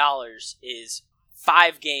 $50 is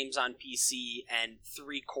 5 games on PC and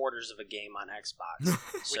 3/4 of a game on Xbox.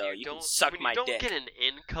 So When you don't, can suck when my you don't dick. get an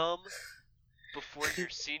income before your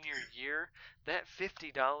senior year, that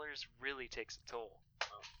 $50 really takes a toll.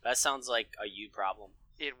 That sounds like a you problem.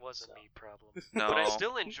 It was a So. me problem. No. But I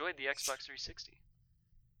still enjoyed the Xbox 360.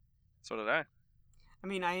 So did I. I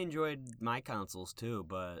mean, I enjoyed my consoles too,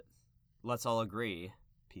 but let's all agree,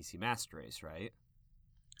 PC Master Race, right?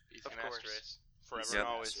 PC Of Master course. Race. Forever It's and Yep.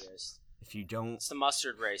 the always. mustard race. If you don't, It's the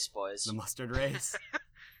mustard race, boys. the mustard race.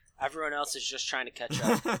 Everyone else is just trying to catch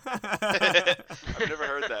up. I've never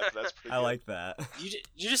heard that, but that's pretty I good. like that. Did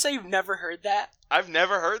you just say you've never heard that? I've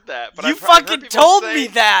never heard that, but You I've heard fucking people told say- me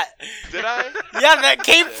that! Did I? Yeah, that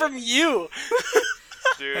came from you!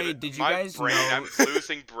 Dude, Hey, did you my guys brain, know- I'm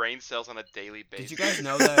losing brain cells on a daily basis. Did you guys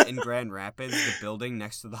know that in Grand Rapids, the building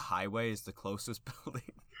next to the highway is the closest building?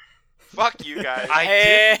 Fuck you guys.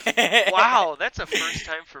 Wow, that's a first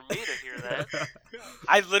time for me to hear that.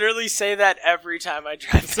 I literally say that every time I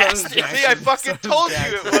drive So past does it. Jackson. See, I fucking So does told you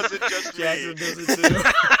Jackson. it wasn't just Jackson me. does it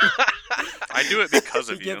too. I do it because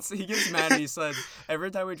of he you. gets mad and he said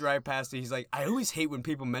every time we drive past it, he's like, I always hate when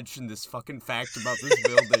people mention this fucking fact about this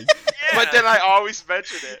building. But then I always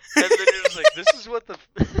mention it. And then you're just like, this is what the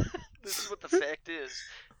this is what the fact is.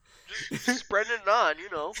 Just spreading it on, you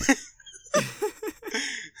know.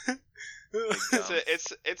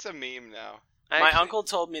 It's a meme now. My Actually, uncle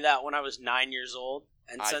told me that when I was 9 years old,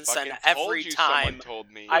 and I since then, fucking told every you time someone told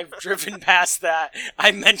me. I've driven past that,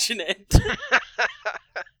 I mention it.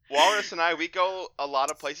 Walrus and I, we go a lot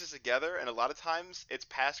of places together, and a lot of times it's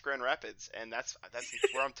past Grand Rapids, and that's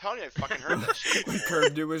where I'm telling you, I fucking heard that shit When before.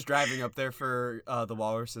 Curb Dude was driving up there for the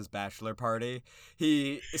Walrus's bachelor party,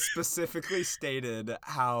 he specifically stated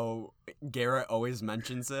how Garrett always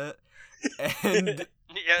mentions it, and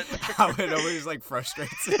yeah. how it always like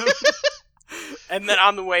frustrates him. And then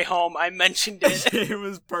on the way home, I mentioned it. It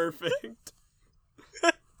was perfect.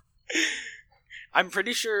 I'm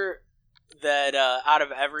pretty sure that out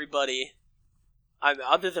of everybody,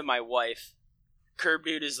 other than my wife, Curb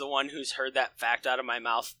Dude is the one who's heard that fact out of my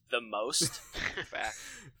mouth the most. Fact.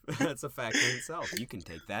 That's a fact in itself. You can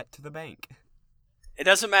take that to the bank. It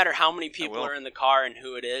doesn't matter how many people will. are in the car and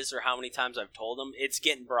who it is or how many times I've told them, it's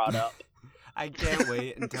getting brought up. I can't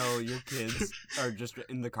wait until your kids are just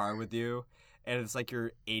in the car with you, and it's like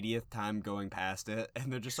your 80th time going past it,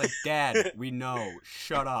 and they're just like, Dad, we know.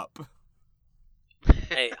 Shut up.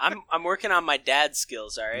 Hey, I'm working on my dad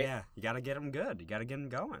skills, alright? Yeah, you gotta get them good. You gotta get them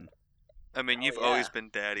going. I mean, Oh, you've yeah. always been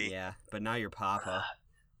daddy. Yeah, but now you're Papa.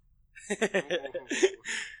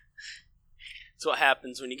 That's what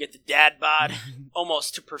happens when you get the dad bod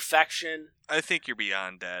almost to perfection. I think you're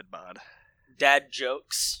beyond dad bod. Dad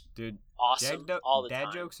jokes, Dude, awesome, all the dad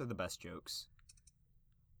time. jokes are the best jokes.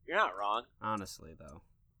 You're not wrong. Honestly, though.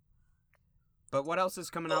 But what else is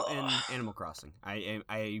coming out in Ugh. Animal Crossing?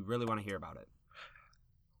 I really want to hear about it.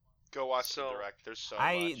 Go watch So, the direct. There's so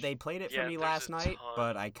much. They played it for Yeah, me there's last a night, ton.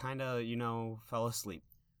 but I kind of, fell asleep.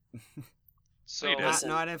 So You did. Listen,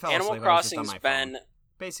 No, I didn't fall Animal asleep. I was just on Crossing's my been phone.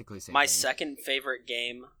 Basically same my thing. second favorite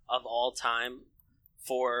game of all time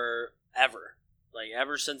forever. Like,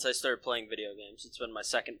 ever since I started playing video games, it's been my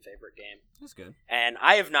second favorite game. That's good. And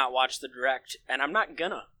I have not watched the direct, and I'm not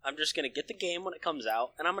gonna. I'm just gonna get the game when it comes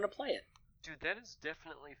out, and I'm gonna play it. Dude, that is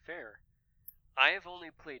definitely fair. I have only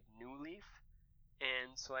played New Leaf,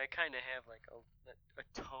 and so I kind of have like a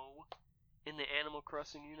toe in the Animal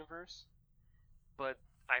Crossing universe. But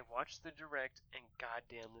I watched the direct, and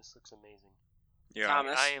goddamn, this looks amazing. Yeah.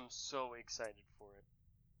 Thomas, I am so excited for it.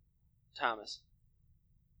 Thomas.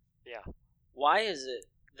 Yeah. Why is it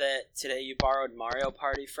that today you borrowed Mario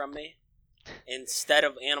Party from me instead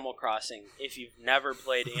of Animal Crossing if you've never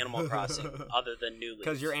played Animal Crossing other than New Leaf?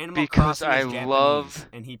 Because your Animal Because Crossing is I Japanese, love-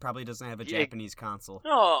 and he probably doesn't have a Yeah. Japanese console.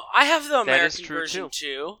 No, I have the That is American true, version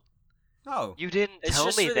too. Oh, You didn't It's tell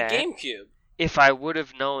just me for that. the GameCube. If I would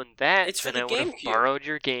have known that, It's for then the I would have GameCube. borrowed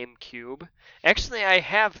your GameCube. Actually, I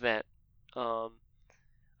have that.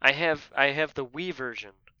 I have the Wii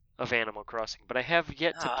version of Animal Crossing, but I have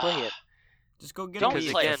yet to play it. just go get Don't a Because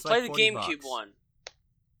Wii. play again- it. It's Play like the 40 GameCube bucks. one.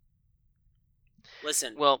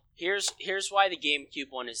 Listen, Well, here's why the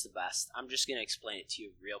GameCube one is the best. I'm just gonna explain it to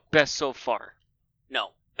you real quick. best so far.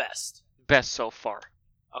 No, best. Best so far.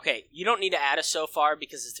 Okay, you don't need to add a so far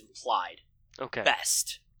because it's implied. Okay.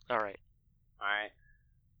 Best. All right. Alright.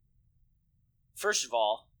 First of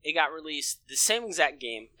all, it got released, the same exact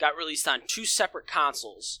game, got released on 2 separate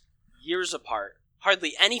consoles, years apart.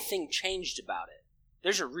 Hardly anything changed about it.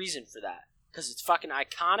 There's a reason for that. Because it's fucking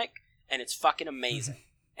iconic, and it's fucking amazing.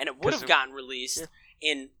 And it would have gotten released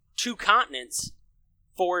in 2 continents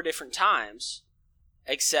 4 different times,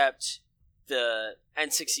 except the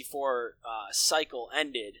N64 cycle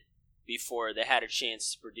ended before they had a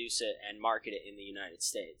chance to produce it and market it in the United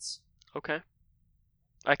States. Okay.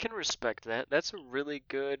 I can respect that. That's a really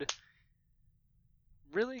good,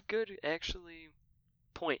 actually,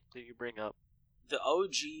 point that you bring up. The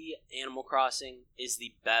OG Animal Crossing is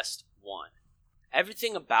the best one.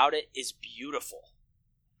 Everything about it is beautiful.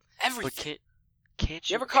 Everything. But can't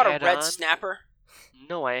You you ever caught a add red on? snapper?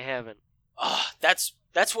 No, I haven't. Oh, that's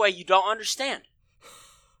why you don't understand.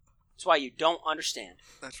 That's why you don't understand.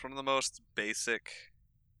 That's one of the most basic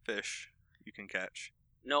fish you can catch.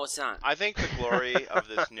 No, it's not. I think the glory of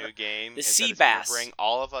this new game The is sea that it's gonna bass. bring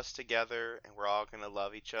all of us together, and we're all gonna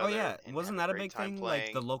love each other. Oh yeah, and wasn't have that a great big time thing? Like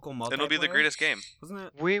playing. the local multiplayer. It'll be the greatest game. Wasn't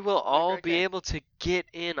it? We will all great be game. able to get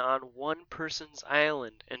in on one person's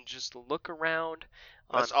island and just look around.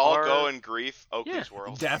 Let's on all our... go and grief Oakley's Yeah.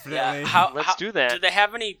 world. Definitely. Let's do that. Do they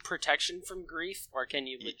have any protection from grief, or can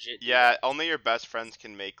you legit? do Yeah, that? only your best friends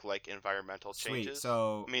can make like environmental Sweet. changes.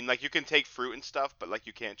 So I mean, like you can take fruit and stuff, but like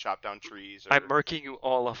you can't chop down trees. Or... I'm marking you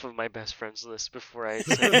all off of my best friends list before I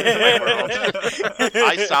send you my world.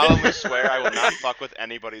 I solemnly swear I will not fuck with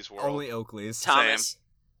anybody's world. only Oakley's. Thomas.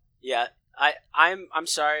 Yeah, I'm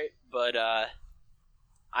sorry, but I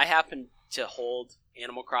happen to hold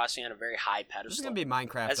Animal Crossing on a very high pedestal. This is gonna be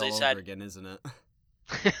Minecraft As I all said- over again, isn't it?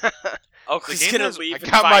 Oakley's The game gonna has- leave I and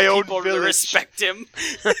got find my own people to village. respect him.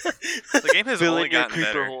 The game has Fill only in your gotten creeper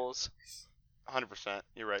better. holes. 100%.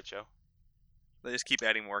 You're right, Joe. They just keep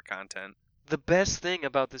adding more content. The best thing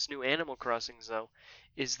about this new Animal Crossing, though,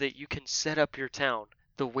 is that you can set up your town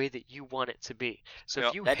the way that you want it to be. So Yep.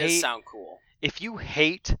 if you That does hate sound cool. if you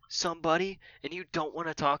hate somebody and you don't want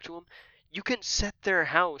to talk to them, you can set their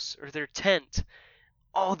house or their tent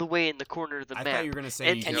all the way in the corner of the I map. thought you were gonna say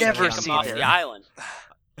And you Can could you never set kick it him on off see fire. the island?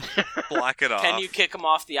 Block it off. Can you kick him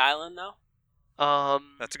off the island though?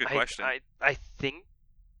 That's a good I- question. I think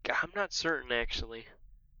I'm not certain actually.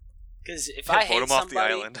 Because if Yeah, I vote hate him off the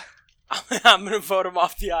somebody, island. I'm gonna vote him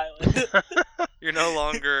off the island. You're no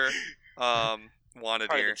longer wanted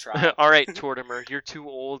Part of here. the tribe. All right, Tortimer, you're too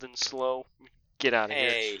old and slow. Get out of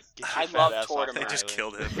Hey, Get I your fat love ass off Tortimer. the They just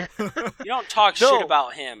killed him. You don't talk No. shit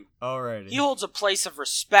about him. Alrighty. He holds a place of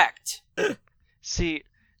respect. here. See,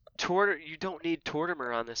 you don't need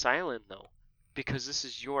Tortimer on this island though, because this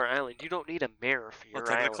is your island. You don't need a mayor for your Well,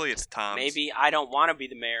 technically, island. it's Tom's. Maybe I don't want to be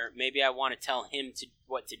the mayor. Maybe I want to tell him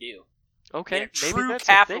what to do. Okay, In a maybe true that's the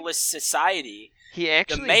thing. capitalist society, He the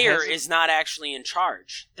actually mayor hasn't- is not actually in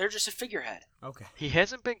charge. They're just a figurehead. Okay. He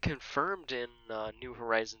hasn't been confirmed in New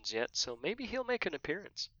Horizons yet, so maybe he'll make an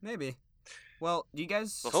appearance. Maybe. Well, do you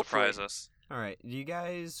guys? They'll Hopefully. surprise us. All right. Do you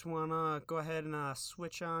guys wanna go ahead and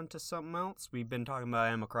switch on to something else? We've been talking about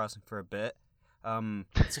Animal Crossing for a bit.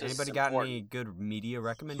 It's Anybody got any good media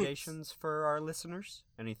recommendations for our listeners?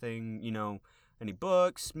 Anything, any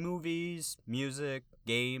books, movies, music,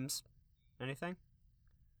 games, anything?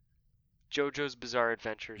 JoJo's Bizarre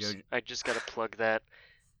Adventures. Jojo- I just gotta plug that.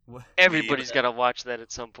 What? Everybody's gotta watch that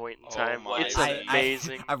at some point in Oh time. my It's God.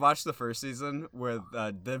 amazing. I watched the first season where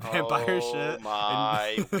the vampire oh shit.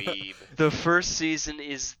 my and- weeb. The first season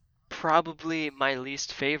is probably my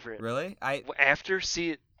least favorite. Really? After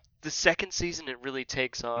the second season, it really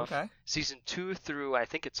takes off. Okay. Season 2 through I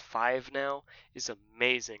think it's 5 now is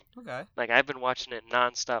amazing. Okay. Like I've been watching it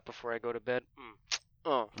nonstop before I go to bed.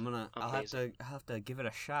 Oh, I'll have to give it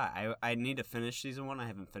a shot. I need to finish season 1. I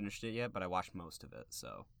haven't finished it yet, but I watched most of it.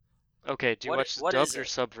 So. okay. Do you What- watch the what is dubbed or it?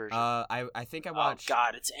 subversion? I think I watched. Oh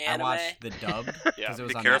God, it's I anime. watched the dub Yeah, because it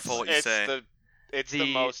was be on careful Netflix. what you It's say. the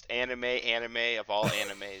The- most anime of all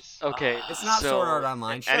animes. Okay, It's not so, Sword Art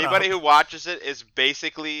Online. Shut Anybody up. who watches it is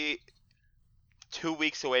basically 2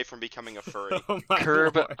 weeks away from becoming a furry. Oh my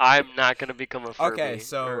Curb. Lord. I'm not gonna become a Furby. Okay,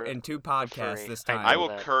 so or- in 2 podcasts furry. this I time. I know will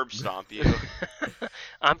that. curb stomp you.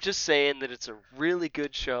 I'm just saying that it's a really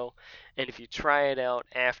good show, and if you try it out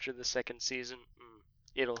after the second season,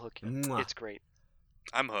 it'll hook you. Mwah. It's great.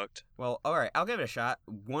 I'm hooked. Well, all right, I'll give it a shot.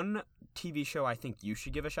 One TV show I think you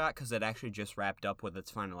should give a shot because it actually just wrapped up with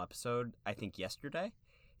its final episode. I think yesterday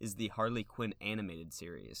is the Harley Quinn animated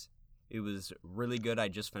series. It was really good. I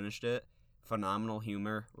just finished it. Phenomenal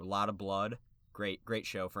humor, a lot of blood. Great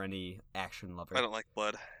show for any action lover. I don't like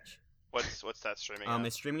blood. What's that streaming? on?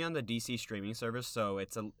 It's streaming on the DC streaming service, so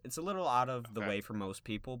it's a little out of the Okay. way for most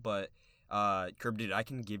people, but Curb Dude, I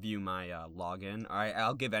can give you my login.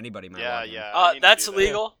 I'll give anybody my Yeah, login. yeah. I need to That's do that.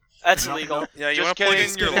 illegal. That's No, illegal. no. Yeah, you Just want to plug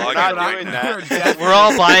kidding. in your We're login not right doing now? that. We're definitely- We're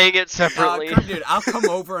all buying it separately. Curb Dude, I'll come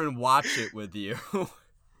over and watch it with you,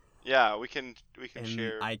 Yeah, we can and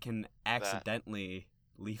share. I can accidentally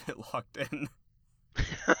leave it locked in.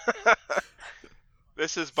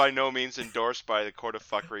 This is by no means endorsed by the Court of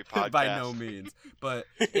Fuckery podcast. By no means, but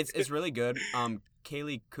it's really good.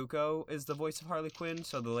 Kaylee Kuko is the voice of Harley Quinn,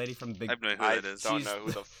 so the lady from the Big. I have no idea who I that is. don't She's- know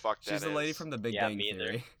who the fuck that is. She's the lady from the Big Yeah, Bang me either.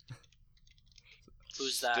 Theory.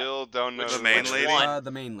 Who's that? Still don't know. The who main that lady? is.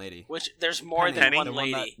 The main lady. Which there's more Penny, than one the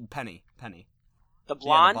lady. Penny. The Yeah,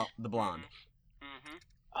 blonde. the blonde. Mm-hmm.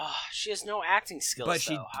 Oh, she has no acting skills. But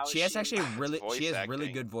she though. How is she has actually really Voice she has really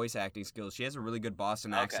acting. good voice acting skills. She has a really good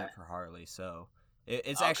Boston Okay. accent for Harley, so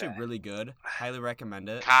it's actually Okay. really good. Highly recommend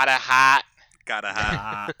it. Kinda hot. Got a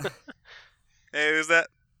hot. Ah. Hey, who's that?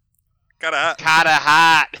 Got a hot.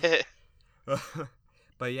 Kinda hot.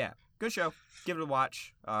 But yeah, good show. Give it a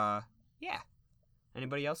watch. Yeah.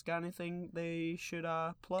 Anybody else got anything they should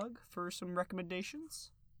plug for some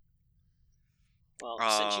recommendations? Well,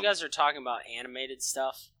 since you guys are talking about animated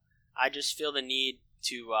stuff, I just feel the need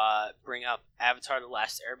to bring up Avatar: The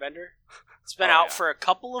Last Airbender. It's been Oh, out yeah. for a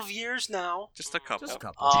couple of years now, Just a couple. Just a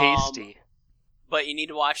couple. Tasty. but you need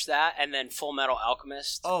to watch that, and then Full Metal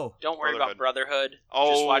Alchemist. Oh, Don't worry about Brotherhood.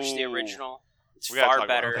 Oh. Just watch the original. It's We gotta far talk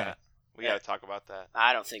about better. that. We gotta talk about that.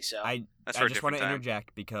 I don't think so. I That's for a just want different to time.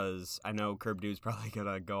 interject because I know Curb Dude's probably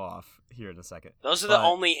gonna go off here in a second. Those are the but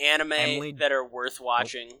only anime Emily- that are worth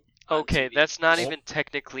watching. on Okay, TV. that's not Oh. even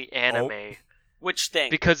technically anime Which thing?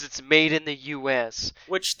 because it's made in the U.S.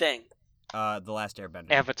 Which thing? The Last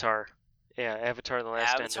Airbender. Avatar. Yeah, Avatar: The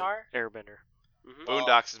Last Avatar? Airbender. Mhm.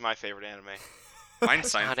 Boondocks is my favorite anime. Mine's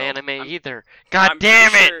It's not Seinfeld. anime I'm- either. God I'm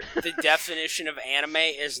damn pretty it! Sure the definition of anime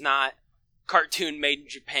is not cartoon made in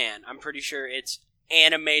Japan. I'm pretty sure it's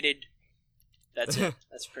animated. That's it.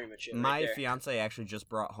 That's pretty much it. My right there. fiance actually just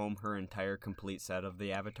brought home her entire complete set of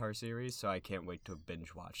the Avatar series, so I can't wait to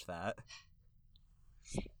binge watch that.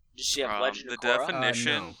 Does she have Legend the of Korra?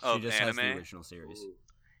 definition no, of she just has the anime. original series.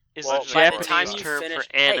 Is Well, the by the Japanese time you term finish,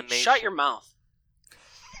 for animation. hey, shut your mouth.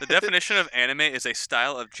 The definition of anime is a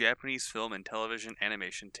style of Japanese film and television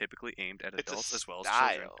animation typically aimed at It's adults a as well as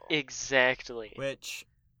children. style. Exactly. Which,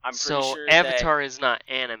 I'm pretty So sure that Avatar is not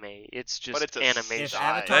anime. It's just But it's a animation. if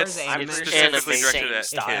style. Avatar's That's- anime, I'm pretty specifically sure it's the directed same at if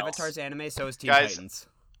style. kids. Avatar's anime, so is Teen Guys, Titans.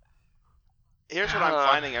 Here's what I'm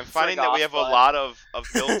finding. I'm Frick finding that we off, have a bud. lot of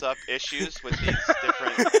built-up issues with these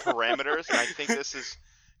different parameters, and I think this is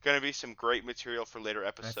going to be some great material for later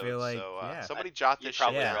episodes. like, so yeah. somebody jot You're this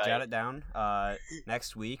probably shit Yeah, down. right. jot it down.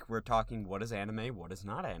 Next week we're talking what is anime, what is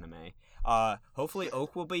not anime. Hopefully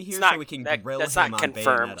Oak will be here not- so we can that- grill that's him not on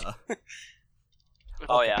confirmed. Bayonetta.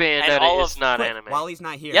 Oh, yeah. Bayonetta And all is of- not Quick, anime. while he's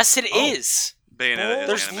not here. Yes, it Oh, is. Bayonetta is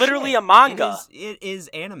There's anime. literally a manga. It is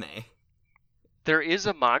anime. There is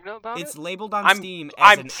a manga about It's it? labeled on I'm- Steam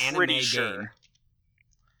as I'm an anime pretty sure. game.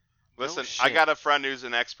 Listen, Oh, I shit. got a friend who's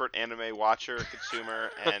an expert anime watcher, consumer,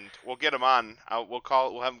 and we'll get him on.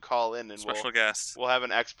 We'll have him call in, and Special we'll guest. have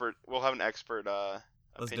an expert. We'll have an expert.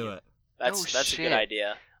 Let's opinion. do it. That's Oh, a shit. good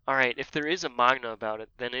idea. Alright, if there is a manga about it,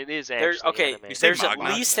 then it is actually There's okay. anime. You say There's at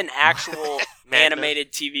manga? least an actual Manga.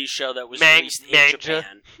 animated TV show that was Mang- released in manga.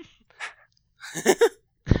 Japan.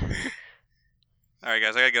 All right,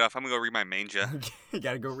 guys, I gotta get off. I'm gonna go read my manga. You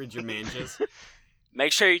gotta go read your mangas.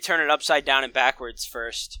 Make sure you turn it upside down and backwards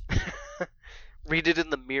first. Read it in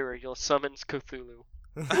the mirror, you'll summon Cthulhu.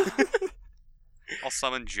 I'll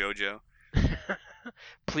summon JoJo.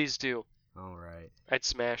 Please do. All right. I'd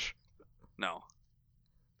smash. No,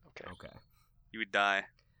 Okay. Okay. you would die.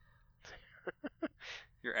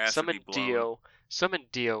 Your ass Summon would be blown. Dio. Summon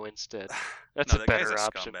Dio instead. That's No, a that guy's better a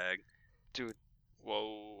option. scumbag.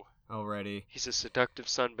 Whoa. Alrighty. He's a seductive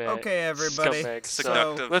sunbag. Okay, everybody. Scumbag. So,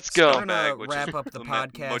 Seductive let's go. We're gonna scumbag, which wrap is up the the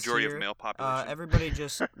podcast majority here. of male population. Everybody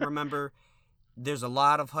just remember, there's a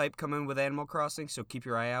lot of hype coming with Animal Crossing, so keep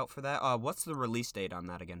your eye out for that. What's the release date on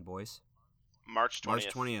that again, boys? March 20th. March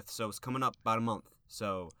 20th, so it's coming up about a month.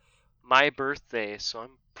 So, My birthday, so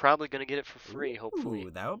I'm probably gonna get it for free, hopefully.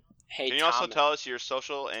 ooh, that would- Hey, Can you also Thomas. tell us your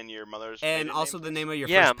social and your mother's and maiden also name, the please? name of your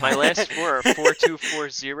Yeah, first my pet. last four are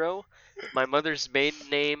 4240. My mother's maiden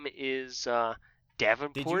name is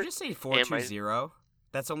Davenport. Did you just say 420?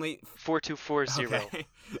 That's only 4240. Okay.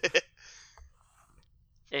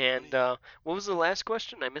 And what was the last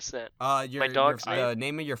question? I missed that. Your, dog's the name?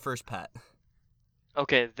 name of your first pet.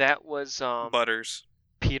 Okay, that was Butters.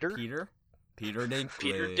 Peter. Peter. Peter Dinklage.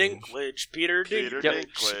 Peter Dinklage. Peter Peter Dinklage.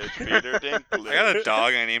 Dinklage. Peter Dinklage. I got a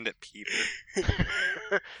dog and I named it Peter.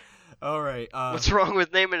 All right. What's wrong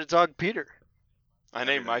with naming a dog Peter? I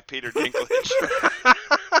named my Peter Dinklage.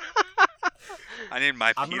 I named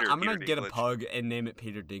my I'm Peter. gonna Peter get a Dinklage. pug and name it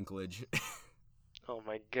Peter Dinklage. Oh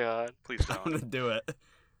my god. Please I'm don't. gonna do it.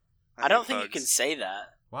 I don't think you can say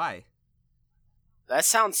that. Why? That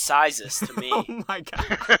sounds sizist to me. Oh my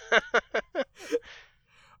god.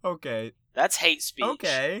 Okay. That's hate speech.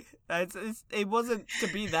 Okay. It wasn't to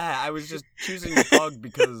be that. I was just choosing a pug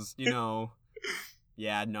because,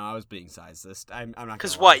 Yeah, no, I was being sizist. I'm not.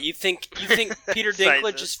 Because gonna what? lie. You think Peter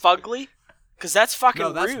Dinklage is fugly? Because that's fucking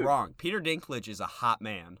No, that's rude. wrong. Peter Dinklage is a hot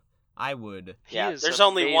man. I would. He Yeah, is there's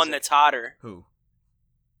only one amazing. that's hotter. Who?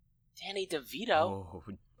 Danny DeVito. Oh,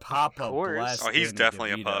 Papa Of course. bless. Oh, he's Danny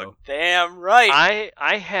definitely a DeVito. pug. Damn right.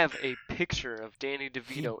 I have a picture of Danny DeVito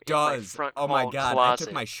He in my does. front Oh my hall god! closet. I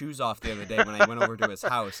took my shoes off the other day when I went over to his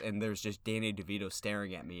house, and there's just Danny DeVito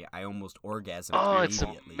staring at me. I almost orgasmed Oh, it's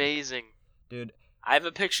immediately. amazing. Dude. I have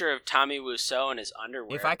a picture of Tommy Wiseau in his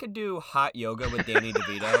underwear. If I could do hot yoga with Danny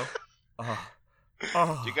DeVito, Do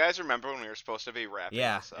you guys remember when we were supposed to be wrapping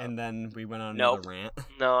yeah, this up? and then we went on Nope. another rant.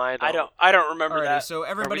 No, I don't. I don't remember Alrighty, that. so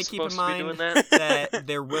everybody we keep in supposed to be mind doing that? that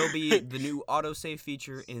there will be the new autosave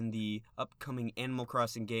feature in the upcoming Animal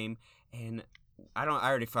Crossing game, and I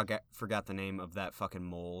already forgot the name of that fucking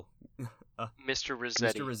mole. Mr.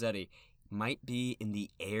 Rossetti. Mr. Rossetti might be in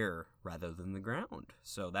the air rather than the ground.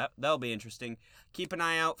 So that'll be interesting. Keep an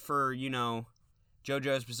eye out for,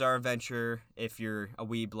 JoJo's Bizarre Adventure if you're a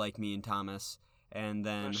weeb like me and Thomas. And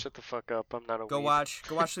then Oh, shut the fuck up. I'm not a go weeb.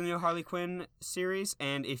 watch the new Harley Quinn series.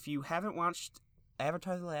 And if you haven't watched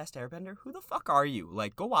Avatar: The Last Airbender, who the fuck are you?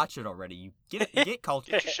 Like, go watch it already. You get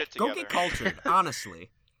cultured. Get your shit Go together. get cultured, honestly.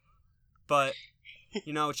 But,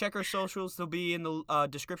 check our socials. They'll be in the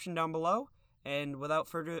description down below. And without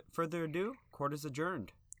further ado, court is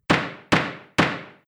adjourned.